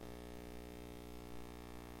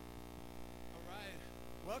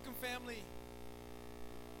Welcome, family.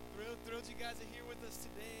 Thrilled you guys are here with us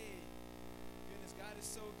today. Goodness, God is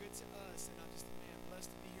so good to us, and I'm just, blessed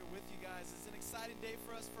to be here with you guys. It's an exciting day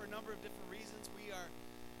for us for a number of different reasons. We are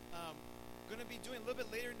going to be doing a little bit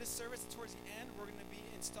later in this service, towards the end, we're going to be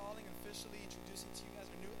installing and officially introducing to you guys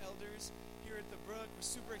our new elders here at the Brook. We're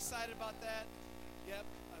super excited about that. Yep,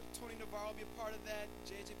 Tony Navarro will be a part of that.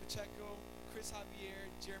 JJ Pacheco, Chris Javier,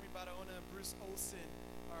 Jeremy Barahona, Bruce Olson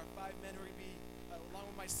are 5 men who are going to be, along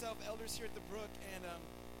with myself, elders here at the Brook, and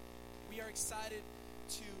we are excited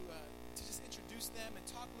to just introduce them and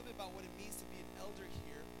talk a little bit about what it means to be an elder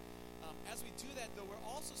here. As we do that, though, we're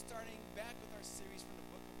also starting back with our series from the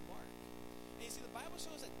book of Mark. And you see, the Bible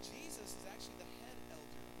shows that Jesus is actually the head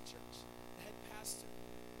elder of the church, the head pastor.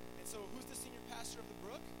 And so who's the senior pastor of the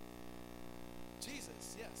Brook?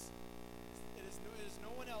 Jesus, yes. It is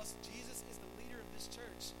no one else. Jesus is the leader of this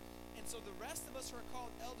church. And so the rest of us who are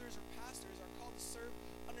called elders or pastors are called to serve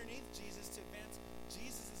underneath Jesus to advance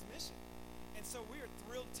Jesus' mission. And so we are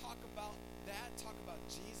thrilled to talk about that, talk about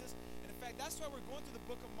Jesus. And in fact, that's why we're going through the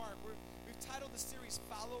book of Mark. We've titled the series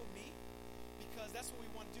Follow Me, because that's what we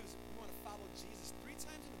want to do, is we want to follow Jesus. 3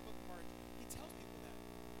 times in the book of Mark, he tells people that.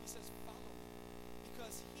 He says, follow me,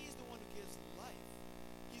 because he's the one who gives life.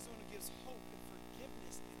 He's the one who gives hope and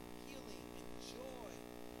forgiveness and healing and joy.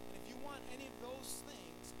 And if you want any of those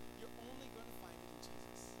things, you're only going to find it in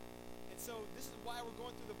Jesus. And so this is why we're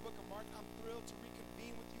going through the book of Mark. I'm thrilled to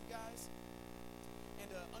reconvene with you guys and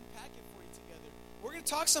unpack it for you together. We're going to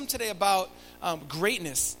talk some today about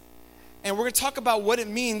greatness. And we're going to talk about what it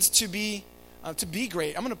means to be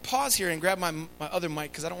great. I'm going to pause here and grab my other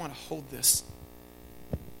mic because I don't want to hold this.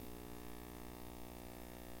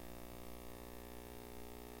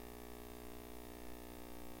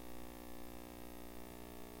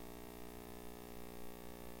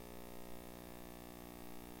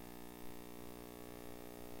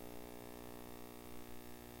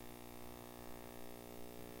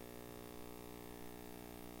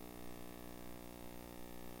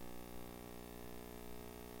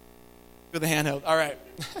 With the handheld. All right.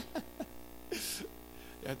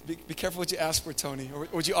 Yeah, be careful what you ask for, Tony, or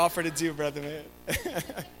what you offer to do, brother, man.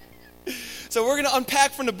 So we're going to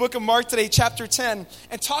unpack from the book of Mark today, chapter 10,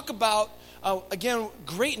 and talk about, again,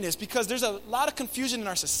 greatness, because there's a lot of confusion in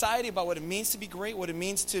our society about what it means to be great, what it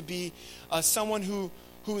means to be someone who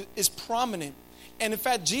is prominent. And in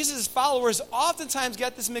fact, Jesus' followers oftentimes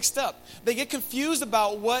get this mixed up. They get confused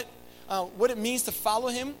about what it means to follow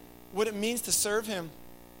him, what it means to serve him.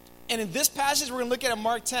 And in this passage we're going to look at in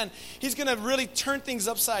Mark 10, he's going to really turn things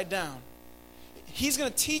upside down. He's going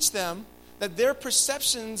to teach them that their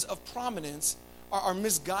perceptions of prominence are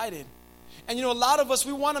misguided. And a lot of us,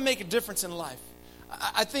 we want to make a difference in life.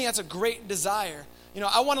 I think that's a great desire.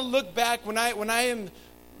 I want to look back when I am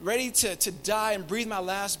ready to die and breathe my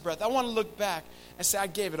last breath. I want to look back and say, I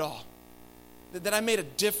gave it all. That I made a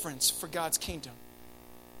difference for God's kingdom.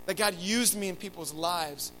 That God used me in people's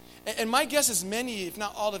lives. And my guess is many, if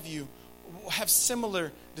not all of you, have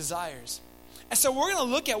similar desires. And so we're going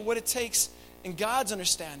to look at what it takes in God's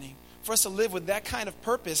understanding for us to live with that kind of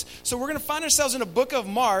purpose. So we're going to find ourselves in the book of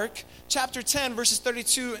Mark, chapter 10, verses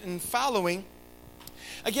 32 and following.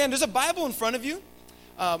 Again, there's a Bible in front of you.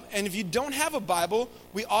 And if you don't have a Bible,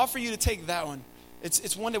 we offer you to take that one.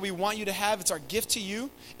 It's one that we want you to have. It's our gift to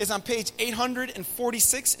you. It's on page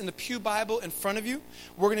 846 in the Pew Bible in front of you.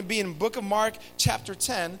 We're going to be in the book of Mark, chapter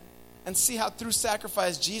 10, and see how through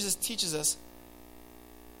sacrifice Jesus teaches us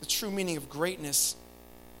the true meaning of greatness.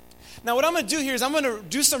 Now what I'm going to do here is I'm going to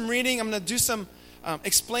do some reading. I'm going to do some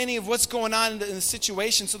explaining of what's going on in the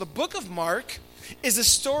situation. So the book of Mark is a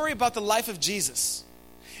story about the life of Jesus.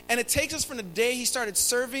 And it takes us from the day he started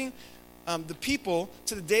serving the people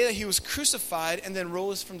to the day that he was crucified and then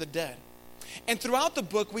rose from the dead. And throughout the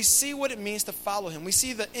book, we see what it means to follow him. We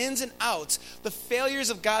see the ins and outs, the failures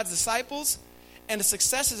of God's disciples, and the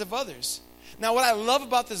successes of others. Now, what I love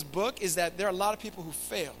about this book is that there are a lot of people who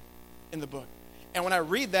fail in the book. And when I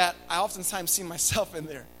read that, I oftentimes see myself in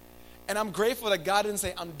there. And I'm grateful that God didn't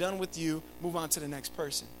say, I'm done with you, move on to the next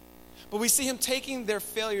person. But we see him taking their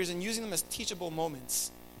failures and using them as teachable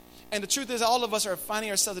moments. And the truth is, all of us are finding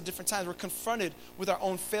ourselves at different times. We're confronted with our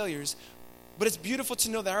own failures. But it's beautiful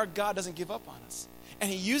to know that our God doesn't give up on us. And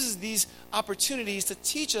he uses these opportunities to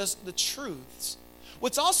teach us the truths.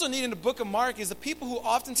 What's also neat in the book of Mark is the people who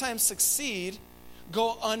oftentimes succeed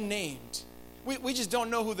go unnamed. We just don't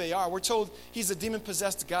know who they are. We're told he's a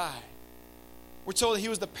demon-possessed guy. We're told that he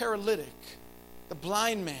was the paralytic, the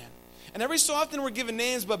blind man. And every so often we're given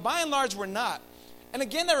names, but by and large we're not. And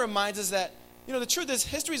again, that reminds us that, the truth is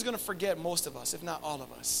history is going to forget most of us, if not all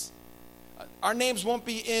of us. Our names won't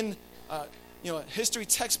be in history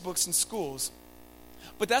textbooks in schools.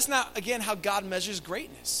 But that's not, again, how God measures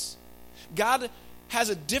greatness. God has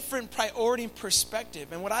a different priority and perspective.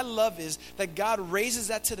 And what I love is that God raises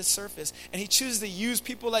that to the surface, and he chooses to use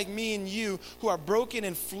people like me and you who are broken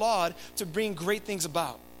and flawed to bring great things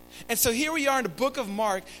about. And so here we are in the book of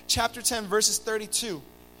Mark, chapter 10, verses 32.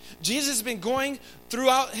 Jesus has been going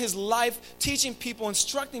throughout his life, teaching people,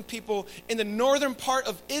 instructing people in the northern part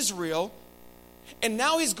of Israel. And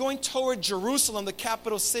now he's going toward Jerusalem, the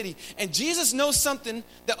capital city. And Jesus knows something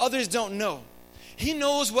that others don't know. He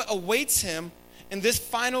knows what awaits him in this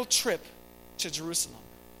final trip to Jerusalem.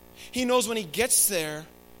 He knows when he gets there,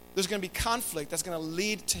 there's going to be conflict that's going to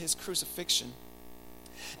lead to his crucifixion.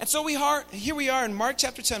 And so here we are in Mark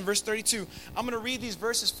chapter 10, verse 32. I'm going to read these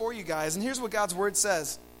verses for you guys. And here's what God's word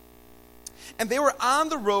says. And they were on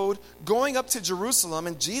the road going up to Jerusalem,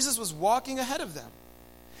 and Jesus was walking ahead of them.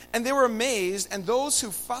 And they were amazed, and those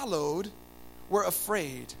who followed were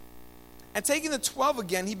afraid. And taking the 12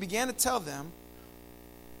 again, he began to tell them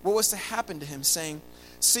what was to happen to him, saying,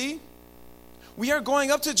 "See, we are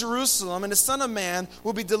going up to Jerusalem, and the Son of Man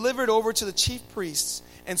will be delivered over to the chief priests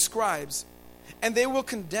and scribes, and they will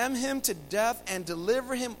condemn him to death and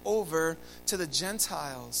deliver him over to the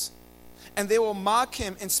Gentiles. And they will mock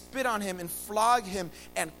him and spit on him and flog him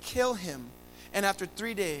and kill him. And after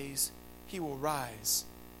 3 days, he will rise."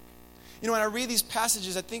 When I read these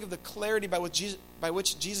passages, I think of the clarity by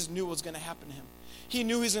which Jesus knew what was going to happen to him. He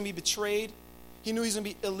knew he was going to be betrayed. He knew he was going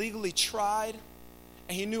to be illegally tried.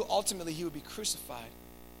 And he knew ultimately he would be crucified.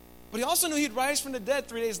 But he also knew he'd rise from the dead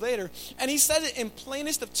 3 days later. And he said it in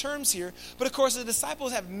plainest of terms here. But of course, the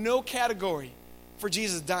disciples have no category for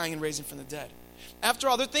Jesus dying and raising from the dead. After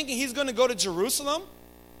all, they're thinking he's going to go to Jerusalem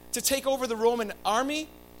to take over the Roman army,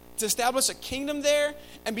 to establish a kingdom there,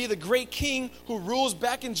 and be the great king who rules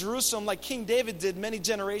back in Jerusalem like King David did many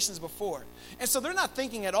generations before. And so they're not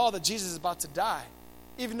thinking at all that Jesus is about to die,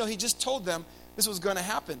 even though he just told them this was going to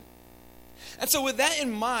happen. And so with that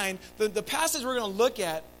in mind, the passage we're going to look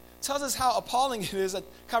at tells us how appalling it is, a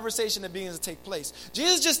conversation that begins to take place.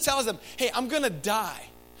 Jesus just tells them, hey, I'm going to die.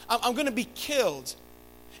 I'm going to be killed.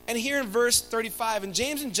 And here in verse 35, and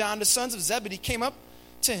James and John, the sons of Zebedee, came up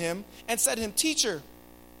to him and said to him, "Teacher,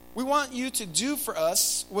 we want you to do for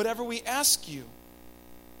us whatever we ask you."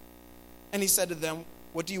 And he said to them,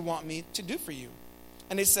 "What do you want me to do for you?"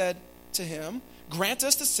 And they said to him, "Grant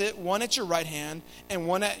us to sit one at your right hand and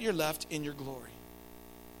one at your left in your glory."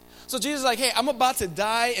 So Jesus is like, hey, I'm about to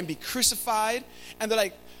die and be crucified. And they're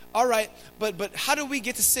like, all right, but how do we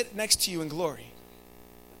get to sit next to you in glory?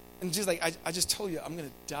 And Jesus is like, I just told you, I'm going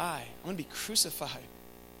to die. I'm going to be crucified.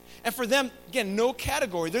 And for them, again, no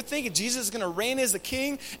category. They're thinking Jesus is going to reign as the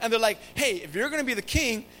king. And they're like, hey, if you're going to be the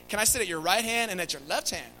king, can I sit at your right hand and at your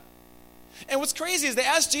left hand? And what's crazy is they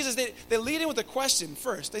ask Jesus, they lead in with a question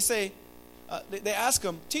first. They say, they ask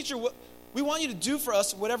him, "Teacher, we want you to do for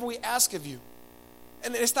us whatever we ask of you."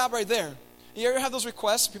 And they stop right there. You ever have those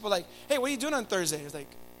requests? People are like, hey, what are you doing on Thursday? It's like,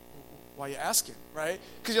 why are you asking, right?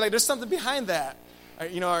 Because you're like, there's something behind that. Are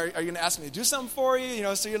you going to ask me to do something for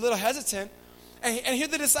you? So you're a little hesitant. And here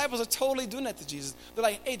the disciples are totally doing that to Jesus. They're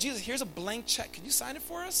like, hey, Jesus, here's a blank check. Can you sign it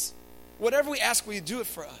for us? Whatever we ask, will you do it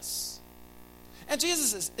for us? And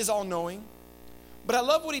Jesus is all-knowing. But I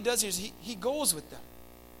love what he does here is he goes with them.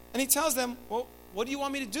 And he tells them, well, what do you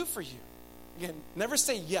want me to do for you? Again, never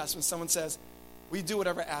say yes when someone says, we do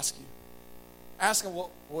whatever I ask you. Ask them,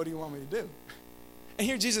 well, what do you want me to do? And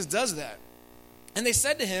here Jesus does that. And they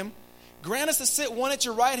said to him, grant us to sit one at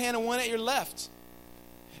your right hand and one at your left.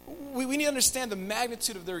 We need to understand the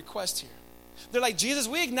magnitude of their request here. They're like, Jesus,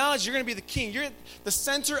 we acknowledge you're going to be the king. You're the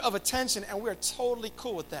center of attention, and we're totally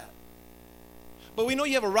cool with that. But we know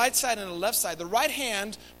you have a right side and a left side. The right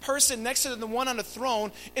hand person next to the one on the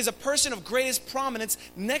throne is a person of greatest prominence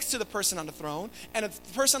next to the person on the throne, and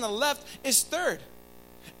the person on the left is third.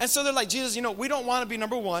 And so they're like, Jesus, we don't want to be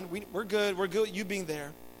number one. We're good you being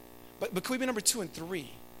there. But can we be number 2 and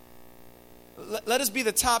 3? Let us be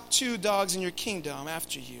the top 2 dogs in your kingdom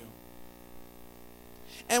after you.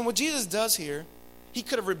 And what Jesus does here, he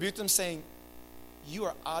could have rebuked them saying, you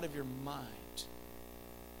are out of your mind.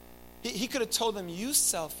 He could have told them, you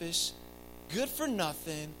selfish, good for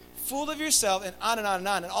nothing, fool of yourself, and on and on and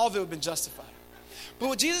on, and all of it would have been justified. But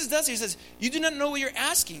what Jesus does here, he says, you do not know what you're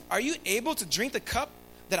asking. Are you able to drink the cup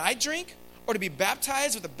that I drink, or to be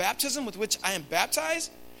baptized with the baptism with which I am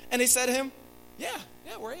baptized? And they said to him, yeah,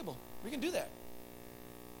 we're able. We can do that.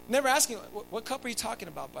 Never asking, what cup are you talking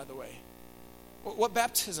about, by the way? What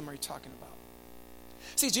baptism are you talking about?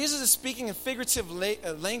 See, Jesus is speaking in figurative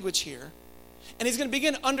language here. And he's going to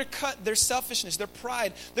begin to undercut their selfishness, their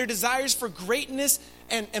pride, their desires for greatness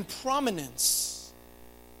and prominence.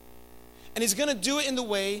 And he's going to do it in the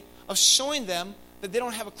way of showing them that they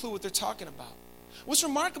don't have a clue what they're talking about. What's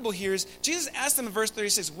remarkable here is Jesus asked them in verse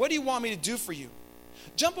 36, what do you want me to do for you?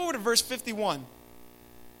 Jump over to verse 51.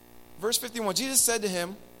 Verse 51, Jesus said to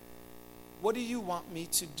him, what do you want me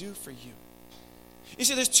to do for you? You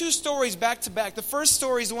see, there's two stories back to back. The first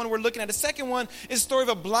story is the one we're looking at. The second one is the story of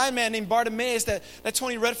a blind man named Bartimaeus that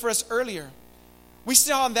Tony read for us earlier. We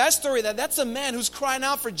saw in that story that's a man who's crying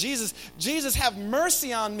out for Jesus. Jesus, have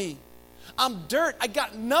mercy on me. I'm dirt. I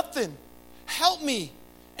got nothing. Help me.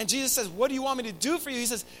 And Jesus says, what do you want me to do for you? He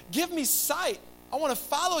says, give me sight. I want to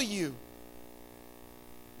follow you.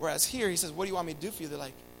 Whereas here, he says, what do you want me to do for you? They're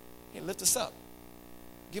like, hey, lift us up.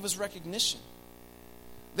 Give us recognition.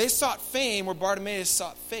 They sought fame where Bartimaeus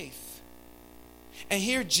sought faith. And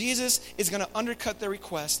here, Jesus is going to undercut their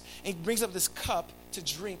request, and he brings up this cup to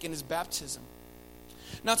drink in his baptism.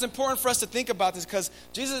 Now, it's important for us to think about this because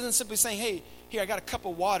Jesus isn't simply saying, hey, here, I got a cup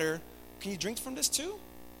of water. Can you drink from this too?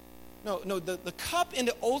 No, the cup in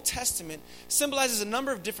the Old Testament symbolizes a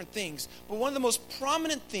number of different things, but one of the most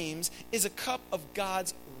prominent themes is a cup of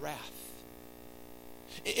God's wrath.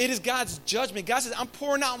 It is God's judgment. God says, I'm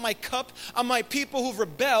pouring out my cup on my people who've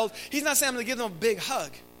rebelled. He's not saying I'm going to give them a big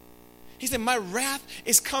hug. He said, my wrath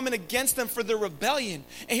is coming against them for their rebellion.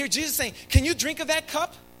 And here Jesus is saying, can you drink of that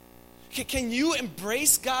cup? Can you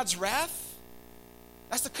embrace God's wrath?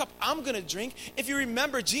 That's the cup I'm going to drink. If you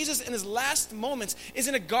remember, Jesus in his last moments is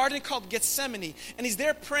in a garden called Gethsemane. And he's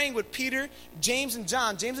there praying with Peter, James, and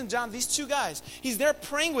John. James and John, these two guys. He's there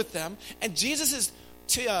praying with them. And Jesus'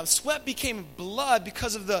 sweat became blood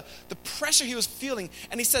because of the pressure he was feeling.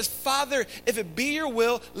 And he says, Father, if it be your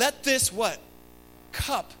will, let this what?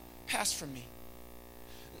 Cup pass from me.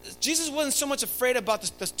 Jesus wasn't so much afraid about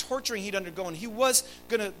the torturing he'd undergone. He was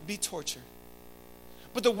going to be tortured.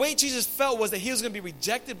 But the way Jesus felt was that he was going to be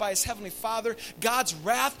rejected by his heavenly Father. God's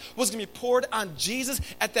wrath was going to be poured on Jesus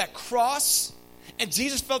at that cross. And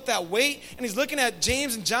Jesus felt that weight. And he's looking at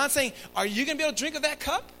James and John saying, are you going to be able to drink of that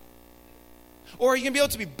cup? Or are you going to be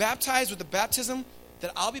able to be baptized with the baptism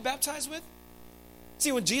that I'll be baptized with?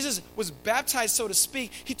 See, when Jesus was baptized, so to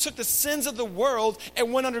speak, he took the sins of the world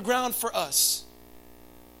and went underground for us.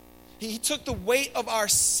 He took the weight of our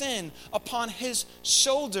sin upon his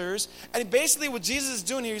shoulders. And basically what Jesus is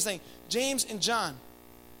doing here, he's saying, James and John,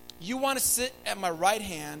 you want to sit at my right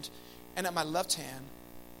hand and at my left hand.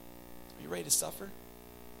 Are you ready to suffer?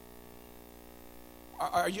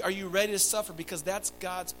 Are you ready to suffer? Because that's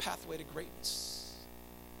God's pathway to greatness.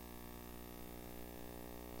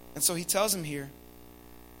 And so he tells him here,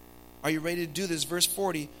 are you ready to do this? Verse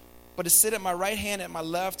 40, but to sit at my right hand and at my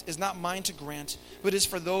left is not mine to grant, but is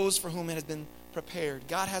for those for whom it has been prepared.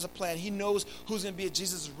 God has a plan. He knows who's going to be at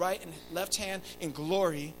Jesus' right and left hand in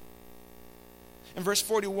glory. In verse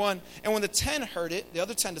 41, and when the 10 heard it, the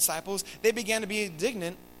other 10 disciples, they began to be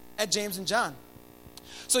indignant at James and John.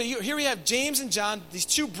 So here we have James and John, these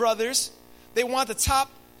two brothers. They want the top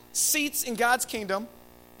seats in God's kingdom,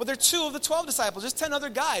 but they're two of the 12 disciples, just 10 other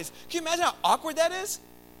guys. Can you imagine how awkward that is?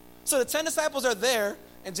 So the 10 disciples are there,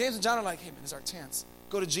 and James and John are like, hey, man, this is our chance.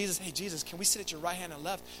 Go to Jesus. Hey, Jesus, can we sit at your right hand and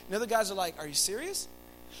left? And the other guys are like, are you serious?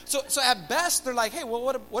 So at best, they're like, hey, well,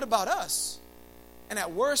 what about us? And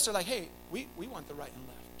at worst, they're like, hey, we want the right and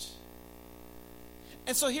left.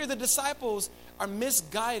 And so here the disciples are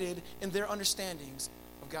misguided in their understandings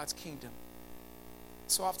of God's kingdom.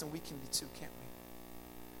 So often we can be too, can't we?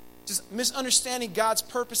 Just misunderstanding God's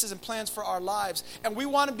purposes and plans for our lives. And we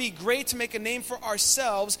want to be great to make a name for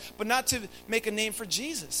ourselves, but not to make a name for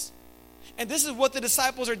Jesus. And this is what the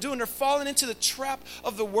disciples are doing. They're falling into the trap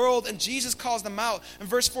of the world, and Jesus calls them out. In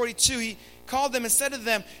verse 42, he called them and said to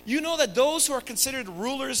them, you know that those who are considered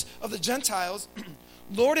rulers of the Gentiles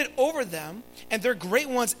lord it over them, and their great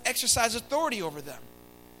ones exercise authority over them.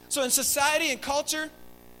 So in society and culture,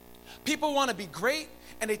 people want to be great,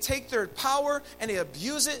 and they take their power and they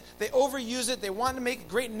abuse it, they overuse it, they want to make a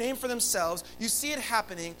great name for themselves. You see it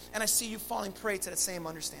happening, and I see you falling prey to that same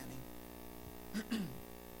understanding.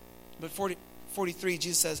 But 43,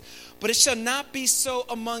 Jesus says, but it shall not be so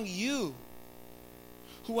among you.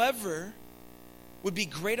 Whoever would be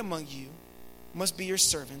great among you must be your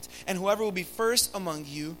servant, and whoever will be first among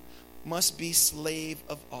you must be slave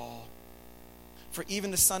of all. For even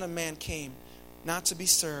the Son of Man came not to be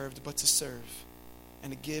served, but to serve,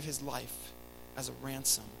 and to give his life as a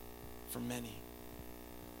ransom for many.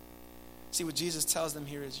 See, what Jesus tells them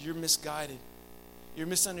here is you're misguided. You're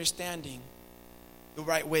misunderstanding the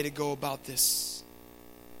right way to go about this.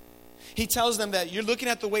 He tells them that you're looking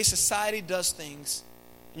at the way society does things,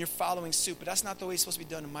 and you're following suit, but that's not the way it's supposed to be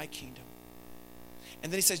done in my kingdom.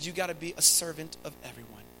 And then he says, you got to be a servant of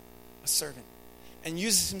everyone, a servant, and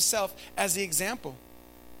uses himself as the example.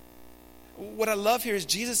 What I love here is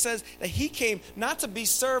Jesus says that he came not to be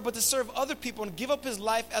served, but to serve other people and give up his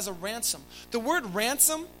life as a ransom. The word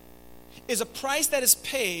ransom is a price that is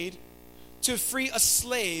paid to free a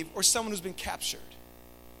slave or someone who's been captured.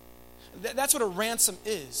 That's what a ransom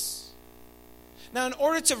is. Now, in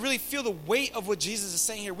order to really feel the weight of what Jesus is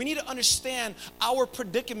saying here, we need to understand our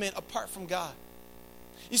predicament apart from God.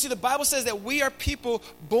 You see, the Bible says that we are people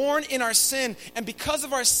born in our sin, and because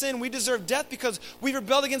of our sin, we deserve death because we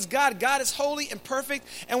rebelled against God. God is holy and perfect,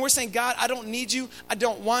 and we're saying, God, I don't need you. I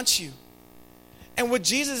don't want you. And what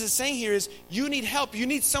Jesus is saying here is you need help. You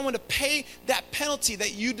need someone to pay that penalty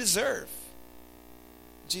that you deserve.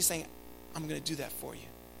 Jesus is saying, I'm going to do that for you.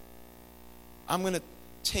 I'm going to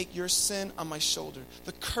take your sin on my shoulder.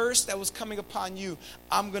 The curse that was coming upon you,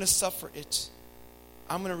 I'm going to suffer it.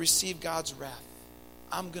 I'm going to receive God's wrath.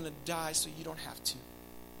 I'm going to die so you don't have to.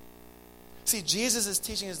 See, Jesus is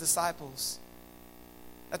teaching his disciples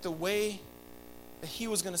that the way that he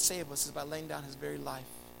was going to save us is by laying down his very life,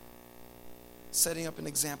 setting up an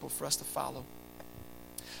example for us to follow.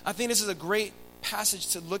 I think this is a great passage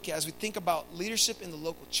to look at as we think about leadership in the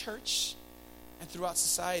local church and throughout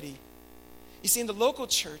society. You see, in the local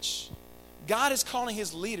church, God is calling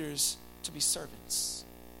his leaders to be servants.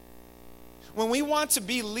 When we want to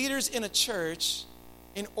be leaders in a church,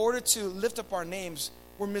 in order to lift up our names,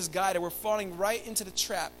 we're misguided. We're falling right into the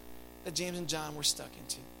trap that James and John were stuck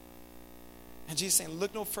into. And Jesus is saying,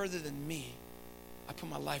 look no further than me. I put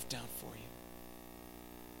my life down for you.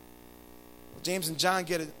 Well, James and John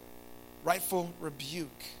get a rightful rebuke.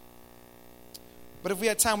 But if we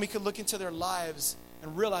had time, we could look into their lives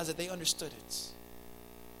and realize that they understood it.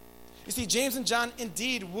 You see, James and John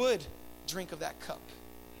indeed would drink of that cup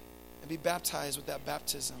and be baptized with that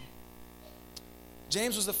baptism.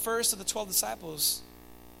 James was the first of the 12 disciples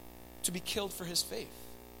to be killed for his faith.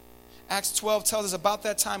 Acts 12 tells us about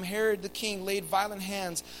that time Herod the king laid violent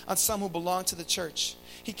hands on some who belonged to the church.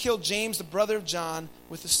 He killed James, the brother of John,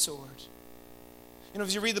 with a sword. You know,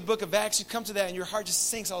 as you read the book of Acts, you come to that and your heart just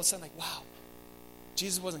sinks all of a sudden like, wow,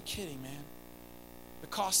 Jesus wasn't kidding, man. The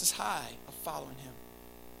cost is high of following him.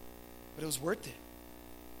 But it was worth it.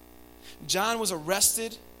 John was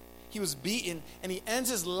arrested. He was beaten, and he ends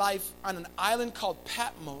his life on an island called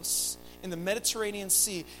Patmos in the Mediterranean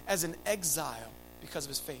Sea as an exile because of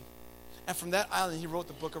his faith. And from that island, he wrote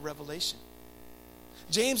the book of Revelation.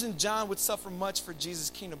 James and John would suffer much for Jesus'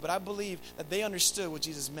 kingdom, but I believe that they understood what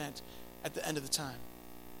Jesus meant at the end of the time.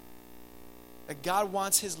 That God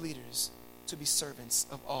wants his leaders to be servants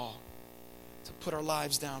of all, to put our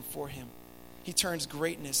lives down for him. He turns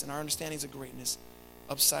greatness and our understandings of greatness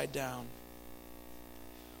upside down.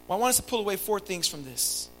 Well, I want us to pull away 4 things from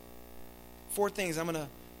this. 4 things. I'm going to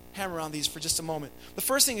hammer on these for just a moment. The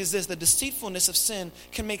first thing is this: the deceitfulness of sin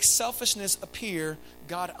can make selfishness appear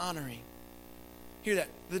God-honoring. Hear that.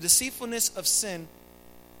 The deceitfulness of sin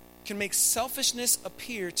can make selfishness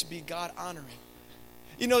appear to be God-honoring.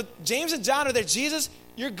 You know, James and John are there. Jesus,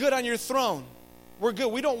 you're good on your throne. We're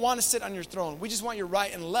good. We don't want to sit on your throne. We just want your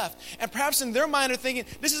right and left. And perhaps in their mind are thinking,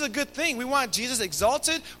 this is a good thing. We want Jesus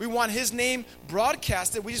exalted. We want his name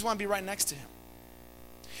broadcasted. We just want to be right next to him.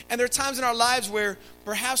 And there are times in our lives where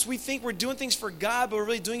perhaps we think we're doing things for God, but we're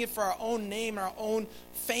really doing it for our own name, our own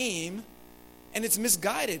fame. And it's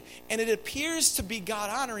misguided. And it appears to be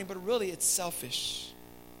God-honoring, but really it's selfish.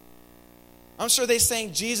 I'm sure they're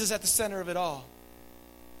saying Jesus at the center of it all.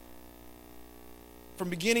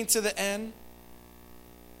 From beginning to the end.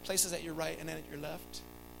 Places at your right and then at your left.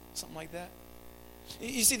 Something like that.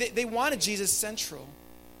 You see, they wanted Jesus central,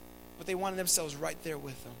 but they wanted themselves right there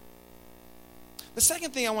with them. The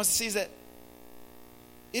second thing I want to see is that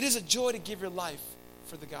it is a joy to give your life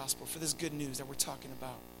for the gospel, for this good news that we're talking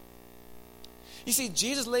about. You see,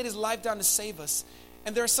 Jesus laid his life down to save us.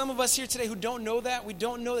 And there are some of us here today who don't know that. We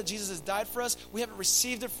don't know that Jesus has died for us. We haven't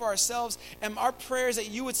received it for ourselves. And our prayer is that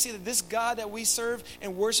you would see that this God that we serve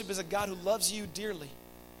and worship is a God who loves you dearly.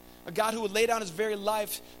 A God who would lay down his very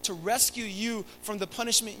life to rescue you from the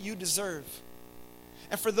punishment you deserve.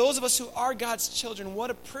 And for those of us who are God's children,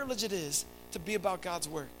 what a privilege it is to be about God's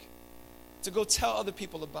work. To go tell other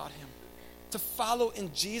people about him. To follow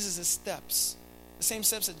in Jesus' steps. The same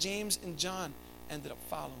steps that James and John ended up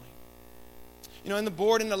following. You know, in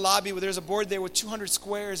the lobby, where there's a board there with 200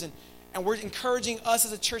 squares, and we're encouraging us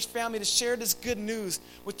as a church family to share this good news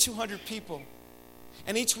with 200 people.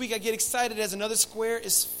 And each week I get excited as another square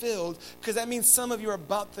is filled, because that means some of you are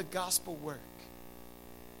about the gospel work.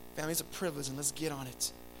 Family, it's a privilege, and let's get on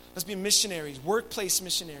it. Let's be missionaries, workplace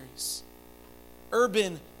missionaries,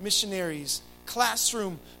 urban missionaries,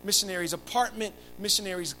 classroom missionaries, apartment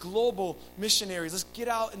missionaries, global missionaries. Let's get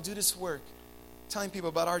out and do this work, telling people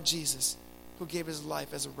about our Jesus who gave his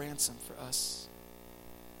life as a ransom for us.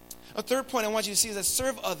 A third point I want you to see is that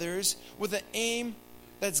serve others with an aim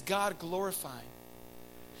that's God glorifying.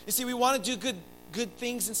 You see, we want to do good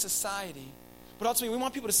things in society, but ultimately we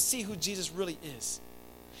want people to see who Jesus really is.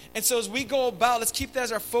 And so as we go about, let's keep that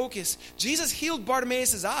as our focus. Jesus healed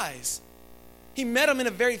Bartimaeus' eyes. He met him in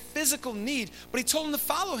a very physical need, but he told him to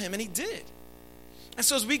follow him, and he did. And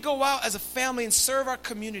so as we go out as a family and serve our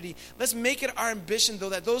community, let's make it our ambition, though,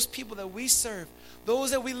 that those people that we serve,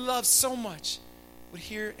 those that we love so much, would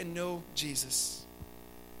hear and know Jesus.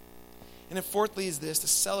 And then fourthly is this, to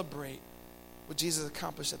celebrate what Jesus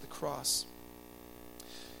accomplished at the cross.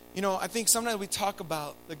 You know, I think sometimes we talk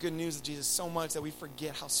about the good news of Jesus so much that we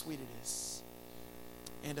forget how sweet it is.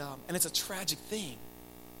 And it's a tragic thing.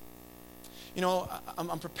 You know,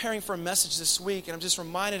 I'm preparing for a message this week, and I'm just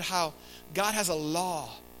reminded how God has a law.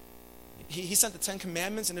 He sent the 10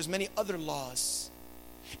 Commandments, and there's many other laws.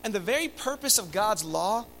 And the very purpose of God's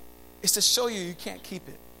law is to show you can't keep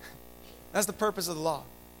it. That's the purpose of the law.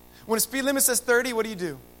 When the speed limit says 30, what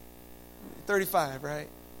do? 35, right?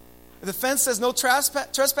 If the fence says no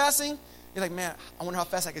trespassing, you're like, man, I wonder how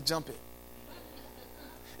fast I could jump it.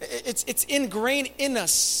 It's ingrained in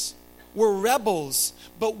us. We're rebels.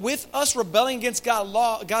 But with us rebelling against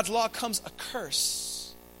God's law comes a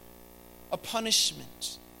curse, a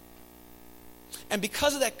punishment. And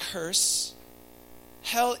because of that curse,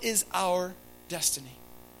 hell is our destiny.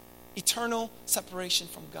 Eternal separation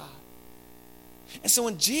from God. And so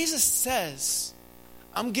when Jesus says,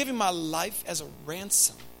 I'm giving my life as a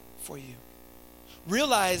ransom for you,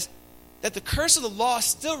 realize that the curse of the law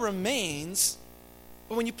still remains,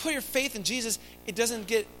 but when you put your faith in Jesus, it doesn't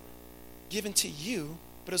get given to you,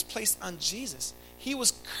 but it was placed on Jesus. He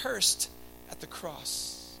was cursed at the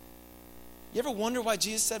cross. You ever wonder why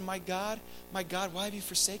Jesus said, my God, why have you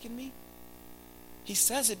forsaken me? He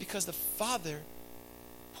says it because the Father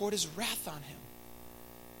poured his wrath on him.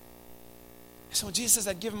 So when Jesus says,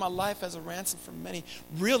 I've given my life as a ransom for many,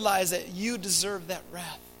 realize that you deserve that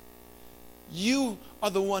wrath. You are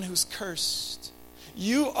the one who's cursed.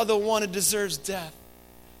 You are the one who deserves death.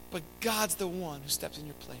 But God's the one who stepped in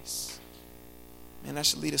your place. Man, that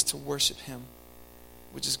should lead us to worship him,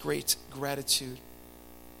 which is great gratitude.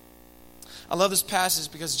 I love this passage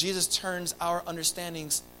because Jesus turns our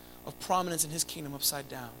understandings of prominence in his kingdom upside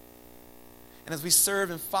down. And as we serve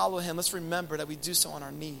and follow him, let's remember that we do so on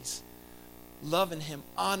our knees, loving him,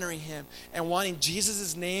 honoring him, and wanting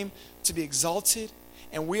Jesus' name to be exalted.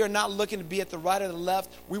 And we are not looking to be at the right or the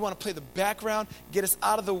left. We want to play the background, get us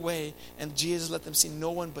out of the way, and Jesus, let them see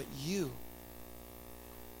no one but you.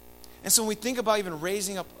 And so when we think about even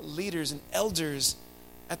raising up leaders and elders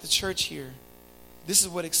at the church here, this is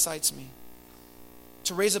what excites me.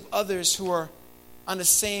 To raise up others who are on the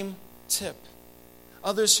same tip.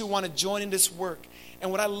 Others who want to join in this work. And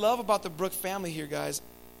what I love about the Brook family here, guys,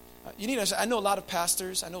 you need to understand, I know a lot of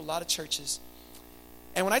pastors, I know a lot of churches.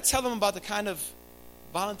 And when I tell them about the kind of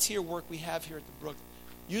volunteer work we have here at the Brook,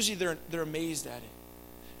 usually they're amazed at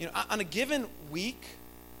it. You know, on a given week,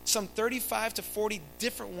 some 35 to 40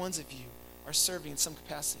 different ones of you are serving in some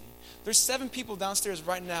capacity. There's 7 people downstairs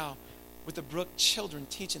right now with the Brook children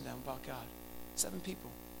teaching them about God. 7 people.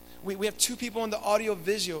 We have 2 people in the audio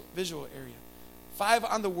visual area. 5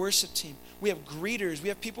 on the worship team. We have greeters. We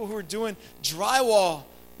have people who are doing drywall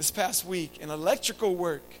this past week and electrical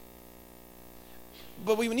work.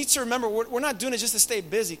 But we need to remember, we're not doing it just to stay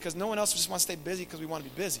busy, because no one else just wants to stay busy because we want to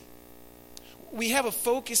be busy. We have a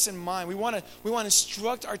focus in mind. We want to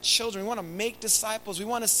instruct our children. We want to make disciples. We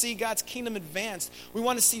want to see God's kingdom advanced. We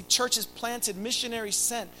want to see churches planted, missionaries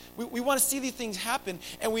sent. We want to see these things happen.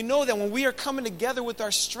 And we know that when we are coming together with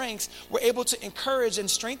our strengths, we're able to encourage and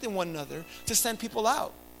strengthen one another to send people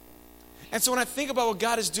out. And so when I think about what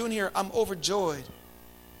God is doing here, I'm overjoyed.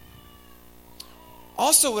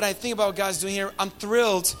 Also, when I think about what God's doing here, I'm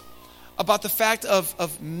thrilled about the fact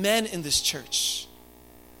of men in this church.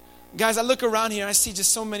 Guys, I look around here and I see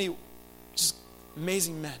just so many just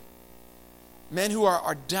amazing men. Men who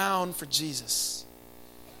are down for Jesus.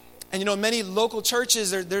 And you know, many local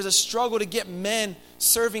churches, there's a struggle to get men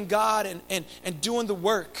serving God and doing the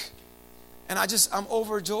work. And I'm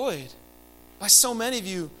overjoyed by so many of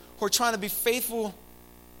you who are trying to be faithful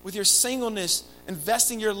with your singleness,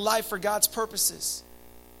 investing your life for God's purposes.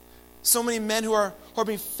 So many men who are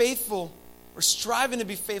being faithful or striving to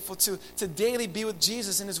be faithful to daily be with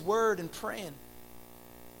Jesus in his word and praying.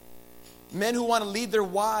 Men who want to lead their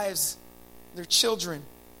wives, their children,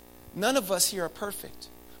 None of us here are perfect.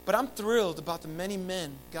 But I'm thrilled about the many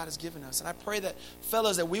men God has given us. And I pray that,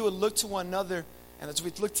 fellas, that we would look to one another and that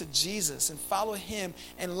we'd look to Jesus and follow him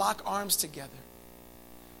and lock arms together.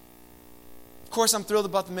 Of course, I'm thrilled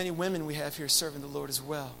about the many women we have here serving the Lord as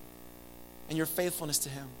well and your faithfulness to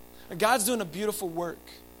him. And God's doing a beautiful work.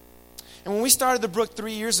 And when we started the Brook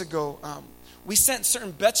 3 years ago, we set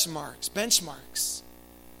certain benchmarks.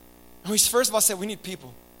 And we first of all said, we need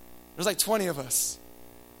people. There's like 20 of us.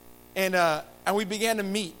 And we began to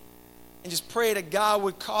meet and just pray that God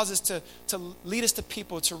would cause us to lead us to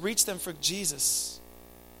people, to reach them for Jesus.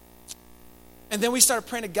 And then we started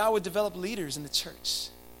praying that God would develop leaders in the church.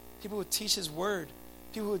 People would teach his word.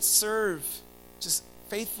 People would serve just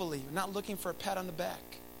faithfully, not looking for a pat on the back.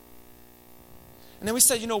 And then we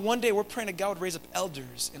said, one day we're praying that God would raise up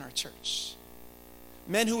elders in our church.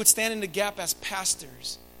 Men who would stand in the gap as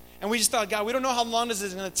pastors. And we just thought, God, we don't know how long this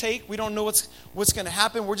is going to take. We don't know what's going to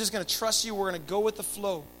happen. We're just going to trust you. We're going to go with the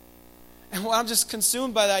flow. And I'm just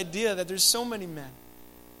consumed by the idea that there's so many men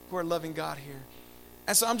who are loving God here.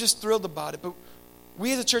 And so I'm just thrilled about it. But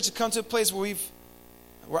we as a church have come to a place where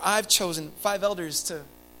I've chosen 5 elders to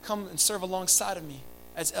come and serve alongside of me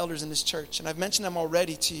as elders in this church. And I've mentioned them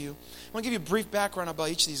already to you. I want to give you a brief background about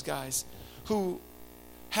each of these guys who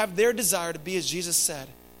have their desire to be, as Jesus said,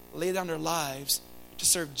 lay down their lives to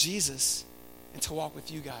serve Jesus and to walk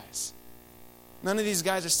with you guys. None of these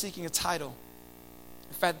guys are seeking a title.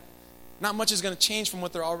 In fact, not much is going to change from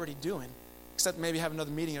what they're already doing, except maybe have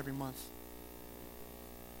another meeting every month.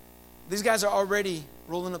 These guys are already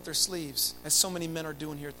rolling up their sleeves, as so many men are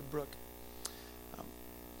doing here at the Brook.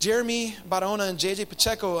 Jeremy Barona and JJ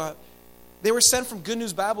Pacheco, they were sent from Good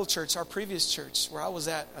News Bible Church, our previous church, where I was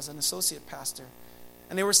at as an associate pastor.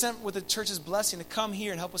 And they were sent with the church's blessing to come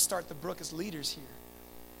here and help us start the Brook as leaders here.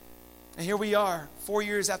 And here we are, 4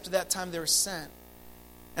 years after that time they were sent.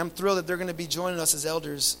 And I'm thrilled that they're going to be joining us as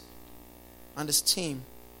elders on this team.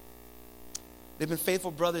 They've been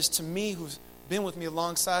faithful brothers to me, who've been with me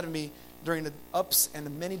alongside of me during the ups and the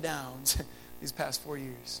many downs these past 4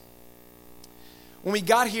 years. When we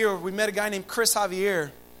got here, we met a guy named Chris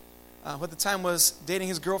Javier, who at the time was dating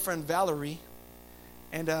his girlfriend Valerie.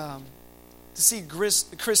 And to see Chris,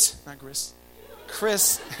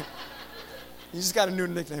 he just got a new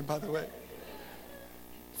nickname, by the way,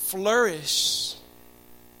 flourish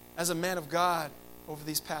as a man of God over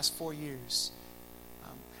these past 4 years.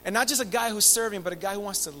 And not just a guy who's serving, but a guy who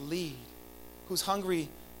wants to lead, who's hungry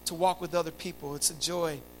to walk with other people. It's a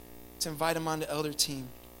joy to invite him on the elder team.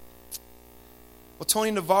 Well,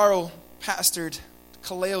 Tony Navarro pastored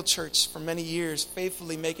Kaleo Church for many years,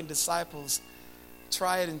 faithfully making disciples,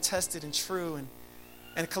 tried and tested and true.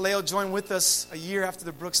 And Kaleo joined with us a year after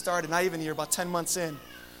the Brook started, not even a year, about 10 months in.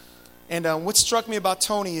 And what struck me about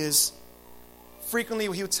Tony is frequently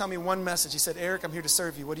he would tell me one message. He said, Eric, I'm here to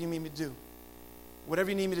serve you. What do you need me to do?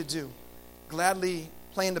 Whatever you need me to do. Gladly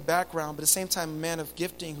play in the background, but at the same time, a man of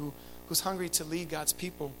gifting who's hungry to lead God's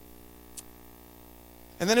people.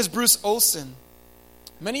 And then there's Bruce Olson.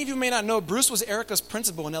 Many of you may not know, Bruce was Erica's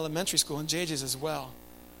principal in elementary school, and JJ's as well.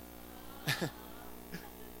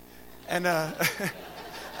 And I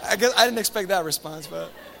guess I didn't expect that response,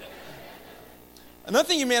 but another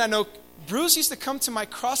thing you may not know, Bruce used to come to my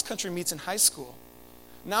cross-country meets in high school.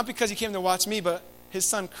 Not because he came to watch me, but his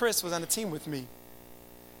son Chris was on the team with me.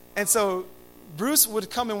 And so Bruce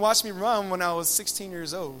would come and watch me run when I was 16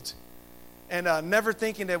 years old. And never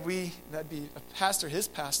thinking that'd be a pastor, his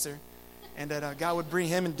pastor, and that God would bring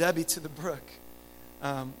him and Debbie to the Brook.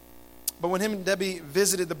 But when him and Debbie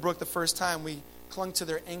visited the Brook the first time, we clung to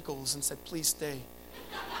their ankles and said, please stay.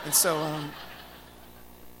 And so,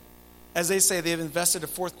 as they say, they've invested a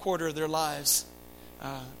fourth quarter of their lives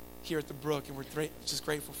here at the Brook, and we're just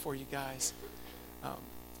grateful for you guys.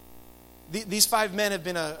 These 5 men have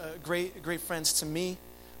been great friends to me.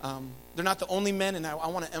 They're not the only men, and I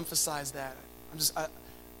want to emphasize that.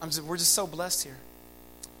 We're just so blessed here.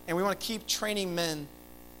 And we want to keep training men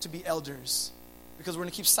to be elders, because we're going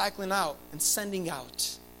to keep cycling out and sending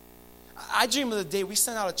out. I dream of the day we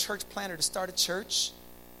send out a church planner to start a church,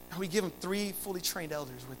 and we give them 3 fully trained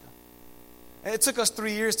elders with them. And it took us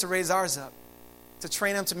 3 years to raise ours up, to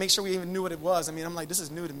train them, to make sure we even knew what it was. I mean, I'm like, this is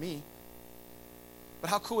new to me. But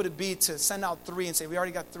how cool would it be to send out 3 and say, we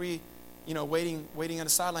already got 3, waiting on the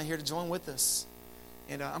sideline here to join with us.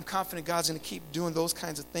 And I'm confident God's going to keep doing those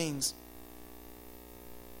kinds of things.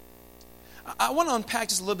 I want to unpack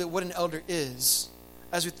just a little bit what an elder is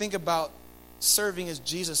as we think about serving as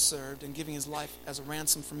Jesus served and giving his life as a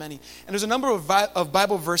ransom for many. And there's a number of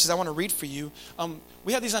Bible verses I want to read for you.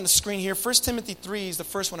 We have these on the screen here. 1 Timothy 3 is the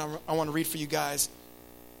first one I want to read for you guys.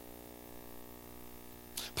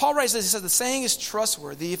 Paul writes this, he says, the saying is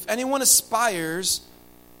trustworthy. If anyone aspires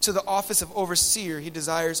to the office of overseer, he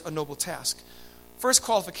desires a noble task. First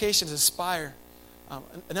qualification is aspire.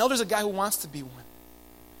 An elder is a guy who wants to be one.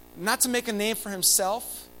 Not to make a name for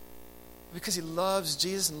himself, but because he loves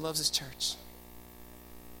Jesus and loves his church.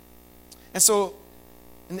 And so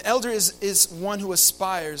an elder is one who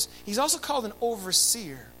aspires. He's also called an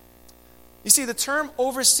overseer. You see, the term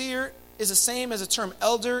overseer is the same as the term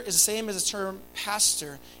elder, is the same as the term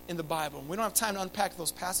pastor in the Bible. We don't have time to unpack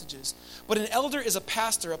those passages. But an elder is a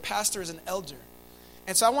pastor is an elder.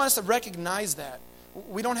 And so I want us to recognize that.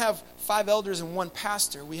 We don't have 5 elders and 1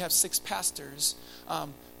 pastor. We have 6 pastors.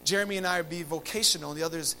 Jeremy and I are vocational. The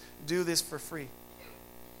others do this for free.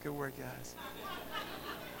 Good work, guys.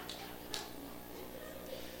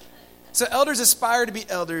 So elders aspire to be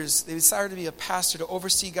elders. They desire to be a pastor, to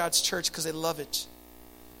oversee God's church because they love it.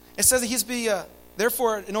 It says that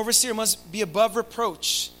therefore, an overseer must be above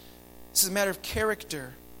reproach. This is a matter of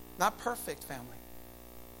character, not perfect, family.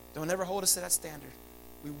 Don't ever hold us to that standard.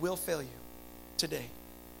 We will fail you today.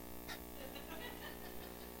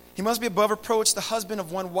 He must be above reproach, the husband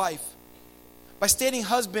of one wife. By stating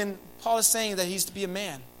husband, Paul is saying that he's to be a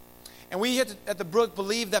man. And we at the Brook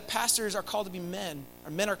believe that pastors are called to be men,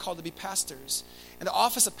 or men are called to be pastors. And the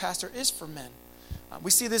office of pastor is for men.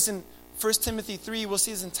 We see this in 1 Timothy 3. We'll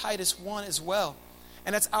see this in Titus 1 as well.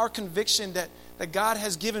 And that's our conviction that God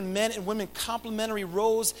has given men and women complementary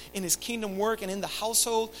roles in his kingdom work and in the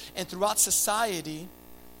household and throughout society.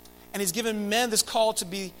 And he's given men this call to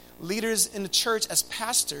be leaders in the church as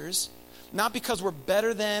pastors, not because we're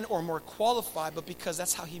better than or more qualified, but because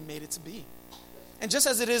that's how he made it to be. And just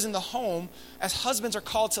as it is in the home, as husbands are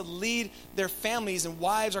called to lead their families and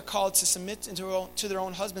wives are called to submit to their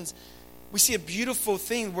own husbands, we see a beautiful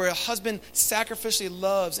thing where a husband sacrificially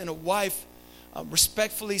loves and a wife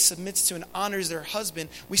respectfully submits to and honors their husband.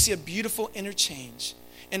 We see a beautiful interchange.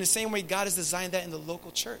 In the same way God has designed that in the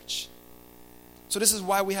local church. So this is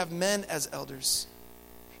why we have men as elders.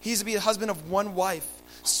 He's to be a husband of one wife,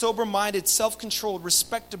 sober-minded, self-controlled,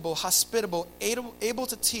 respectable, hospitable, able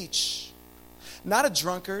to teach. Not a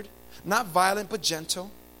drunkard, not violent but gentle,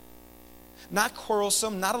 not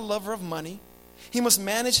quarrelsome, not a lover of money. He must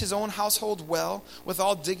manage his own household well, with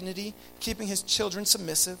all dignity, keeping his children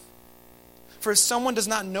submissive. For if someone does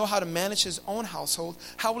not know how to manage his own household,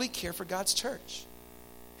 how will he care for God's church?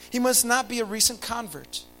 He must not be a recent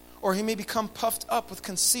convert, or he may become puffed up with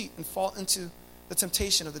conceit and fall into the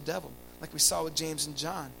temptation of the devil, like we saw with James and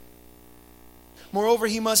John. Moreover,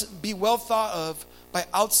 he must be well thought of by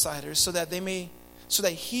outsiders so that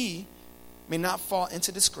he may not fall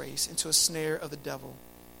into disgrace, into a snare of the devil.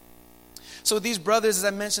 So these brothers, as I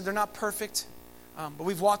mentioned, they're not perfect, but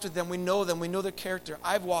we've walked with them. We know their character.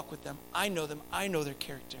 I've walked with them. I know them. I know their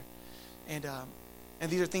character. And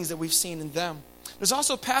these are things that we've seen in them. There's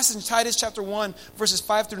also a passage in Titus chapter 1, verses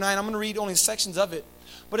 5 through 9. I'm going to read only sections of it.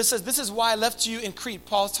 But it says, this is why I left you in Crete.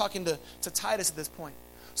 Paul's talking to Titus at this point.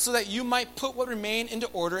 So that you might put what remain into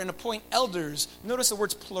order and appoint elders. Notice the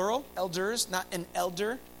word's plural, elders, not an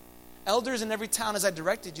elder. Elders in every town as I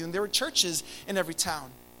directed you. And there were churches in every town.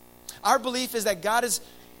 Our belief is that God has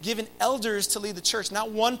given elders to lead the church.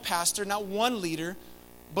 Not one pastor, not one leader,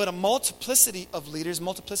 but a multiplicity of leaders,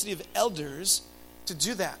 multiplicity of elders to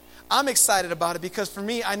do that. I'm excited about it because for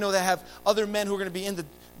me, I know that I have other men who are going to be in the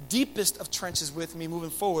deepest of trenches with me moving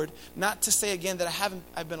forward. Not to say again that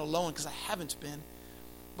I've been alone, because I haven't been.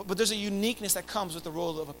 But there's a uniqueness that comes with the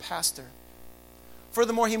role of a pastor.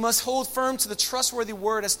 Furthermore, he must hold firm to the trustworthy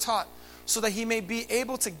word as taught, so that he may be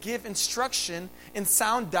able to give instruction in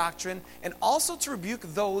sound doctrine and also to rebuke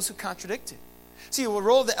those who contradict it. See, the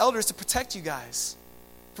role of the elder is to protect you guys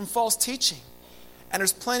from false teaching. And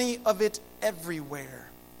there's plenty of it everywhere.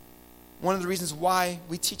 One of the reasons why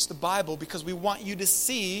we teach the Bible, because we want you to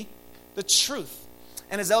see the truth.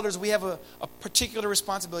 And as elders, we have a particular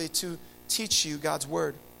responsibility to teach you God's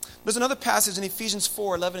word. There's another passage in Ephesians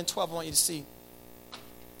 4, 11 and 12 I want you to see.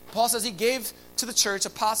 Paul says he gave to the church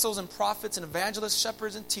apostles and prophets and evangelists,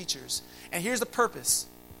 shepherds and teachers. And here's the purpose: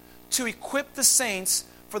 to equip the saints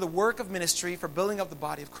for the work of ministry, for building up the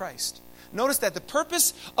body of Christ. Notice that the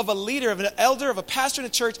purpose of a leader, of an elder, of a pastor in a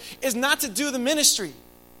church is not to do the ministry.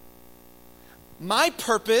 My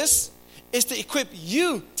purpose is to equip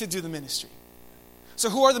you to do the ministry. So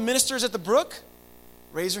who are the ministers at the Brook?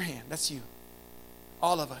 Raise your hand. That's you.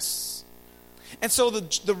 All of us. And so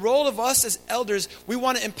the role of us as elders, we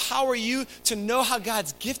want to empower you to know how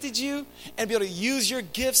God's gifted you and be able to use your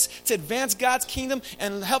gifts to advance God's kingdom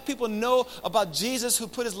and help people know about Jesus, who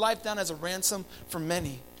put his life down as a ransom for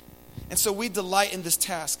many. And so we delight in this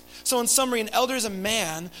task. So in summary, an elder is a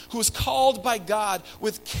man who is called by God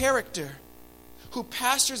with character, who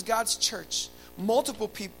pastors God's church, multiple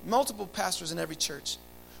pastors in every church,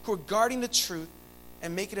 who are guarding the truth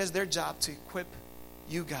and make it as their job to equip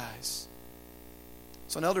you guys.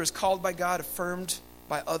 So an elder is called by God, affirmed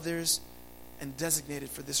by others, and designated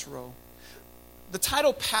for this role. The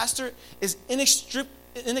title pastor is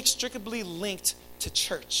inextricably linked to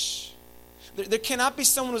church. There cannot be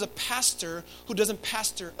someone who's a pastor who doesn't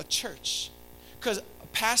pastor a church. Because a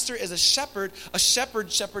pastor is a shepherd. A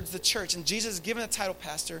shepherd shepherds the church. And Jesus has given the title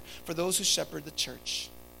pastor for those who shepherd the church.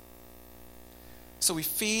 So we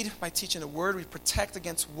feed by teaching the word. We protect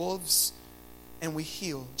against wolves. And we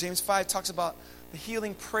heal. James 5 talks about the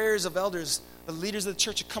healing prayers of elders. The leaders of the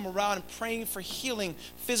church who come around and praying for healing,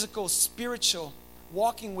 physical, spiritual,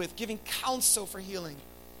 walking with, giving counsel for healing.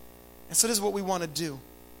 And so this is what we want to do.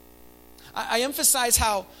 I emphasize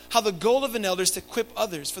how the goal of an elder is to equip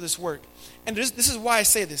others for this work. And this is why I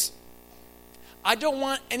say this. I don't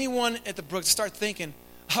want anyone at the Brook to start thinking,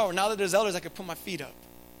 oh, now that there's elders, I can put my feet up.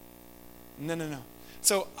 No.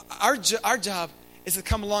 So our job is to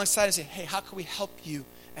come alongside and say, hey, how can we help you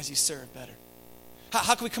as you serve better?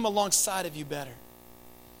 How can we come alongside of you better?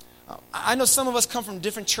 I know some of us come from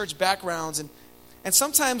different church backgrounds, and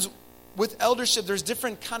sometimes with eldership, there's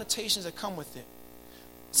different connotations that come with it.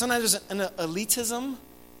 Sometimes there's an elitism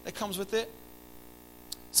that comes with it.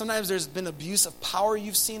 Sometimes there's been abuse of power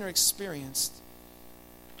you've seen or experienced.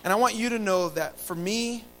 And I want you to know that for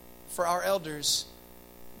me, for our elders,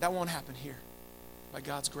 that won't happen here by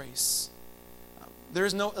God's grace. There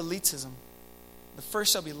is no elitism. The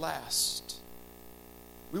first shall be last.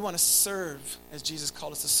 We want to serve as Jesus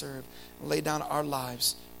called us to serve and lay down our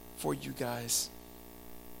lives for you guys.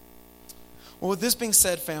 Well, with this being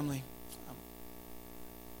said, family,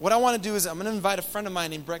 what I want to do is I'm going to invite a friend of mine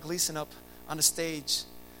named Brett Gleason up on the stage.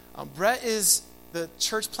 Brett is the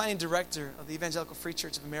church planning director of the Evangelical Free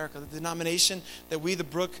Church of America, the denomination that we, the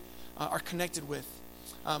Brook, are connected with.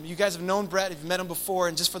 You guys have known Brett, if you've met him before,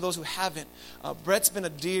 and just for those who haven't, Brett's been a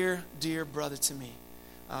dear, dear brother to me.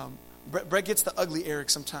 Brett gets the ugly Eric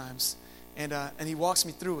sometimes, and he walks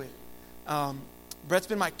me through it. Brett's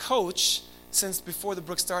been my coach since before the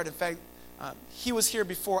Brook started. In fact, he was here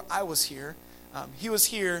before I was here. He was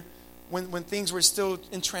here when things were still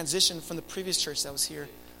in transition from the previous church that was here.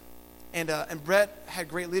 And Brett had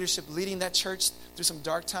great leadership leading that church through some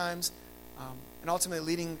dark times, and ultimately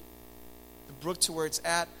leading the Brook to where it's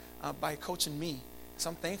at by coaching me. So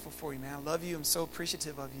I'm thankful for you, man. I love you. I'm so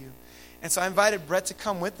appreciative of you. And so I invited Brett to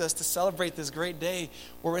come with us to celebrate this great day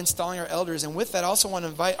where we're installing our elders. And with that, I also want to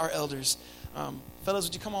invite our elders. Fellas,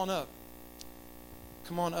 would you come on up?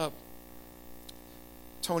 Come on up.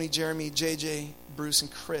 Tony, Jeremy, JJ, Bruce,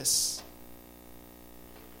 and Chris.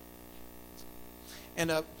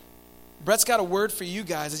 And Brett's got a word for you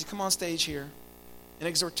guys as you come on stage here. An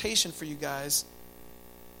exhortation for you guys.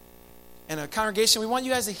 And a congregation, we want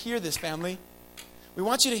you guys to hear this, family. We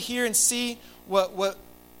want you to hear and see what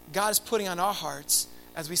God is putting on our hearts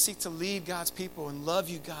as we seek to lead God's people and love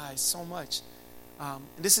you guys so much. And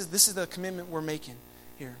this is the commitment we're making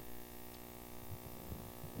here.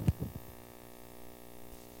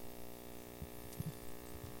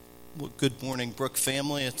 Well, good morning, Brook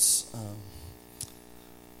family. It's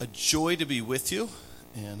a joy to be with you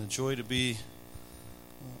and a joy to be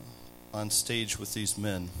on stage with these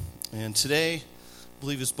men. And today, I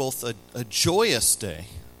believe, is both a joyous day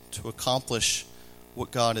to accomplish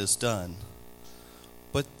what God has done,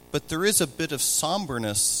 but there is a bit of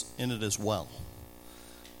somberness in it as well.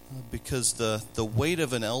 Because the weight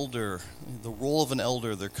of an elder, the role of an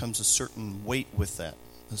elder, there comes a certain weight with that,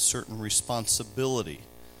 a certain responsibility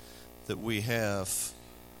that we have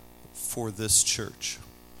for this church.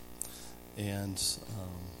 And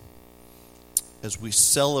as we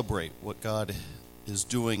celebrate what God is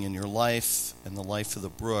doing in your life and the life of the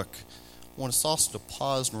Brook, I want us also to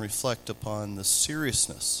pause and reflect upon the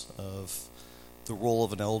seriousness of the role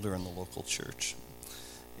of an elder in the local church.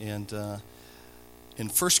 And in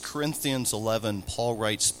 1 Corinthians 11, Paul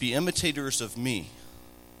writes, "Be imitators of me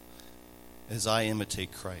as I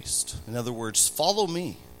imitate Christ." In other words, follow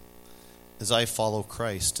me as I follow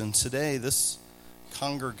Christ. And today, this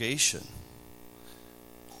congregation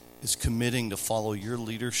is committing to follow your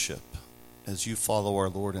leadership as you follow our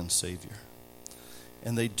Lord and Savior.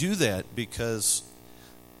 And they do that because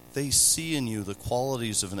they see in you the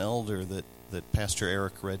qualities of an elder that Pastor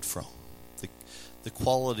Eric read from. The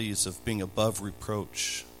qualities of being above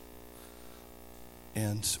reproach.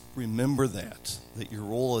 And remember that your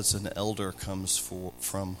role as an elder comes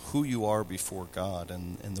from who you are before God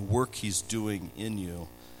and the work He's doing in you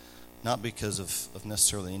not because of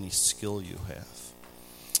necessarily any skill you have.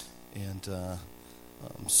 And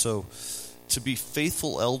so to be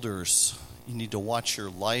faithful elders, you need to watch your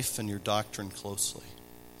life and your doctrine closely.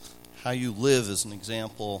 How you live is an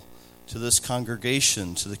example to this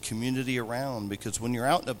congregation, to the community around, because when you're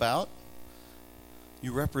out and about,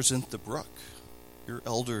 you represent the brook. You're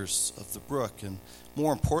elders of the brook, and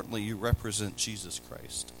more importantly, you represent Jesus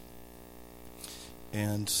Christ.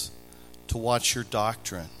 And to watch your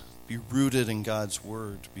doctrine, be rooted in God's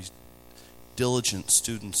word, be diligent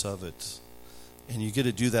students of it. And you get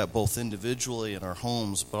to do that both individually in our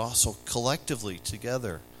homes, but also collectively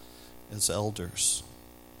together as elders.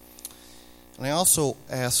 And I also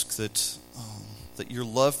ask that your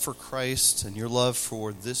love for Christ and your love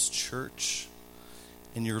for this church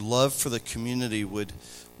and your love for the community would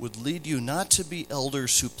lead you not to be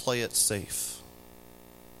elders who play it safe.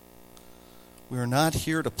 We are not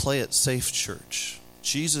here to play it safe, church.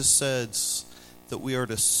 Jesus says that we are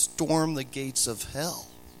to storm the gates of hell.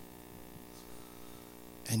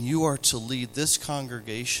 And you are to lead this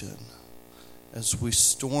congregation as we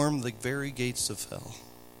storm the very gates of hell.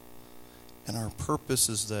 And our purpose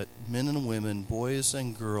is that men and women, boys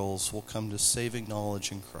and girls, will come to saving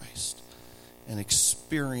knowledge in Christ and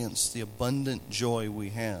experience the abundant joy we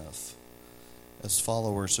have as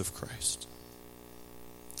followers of Christ.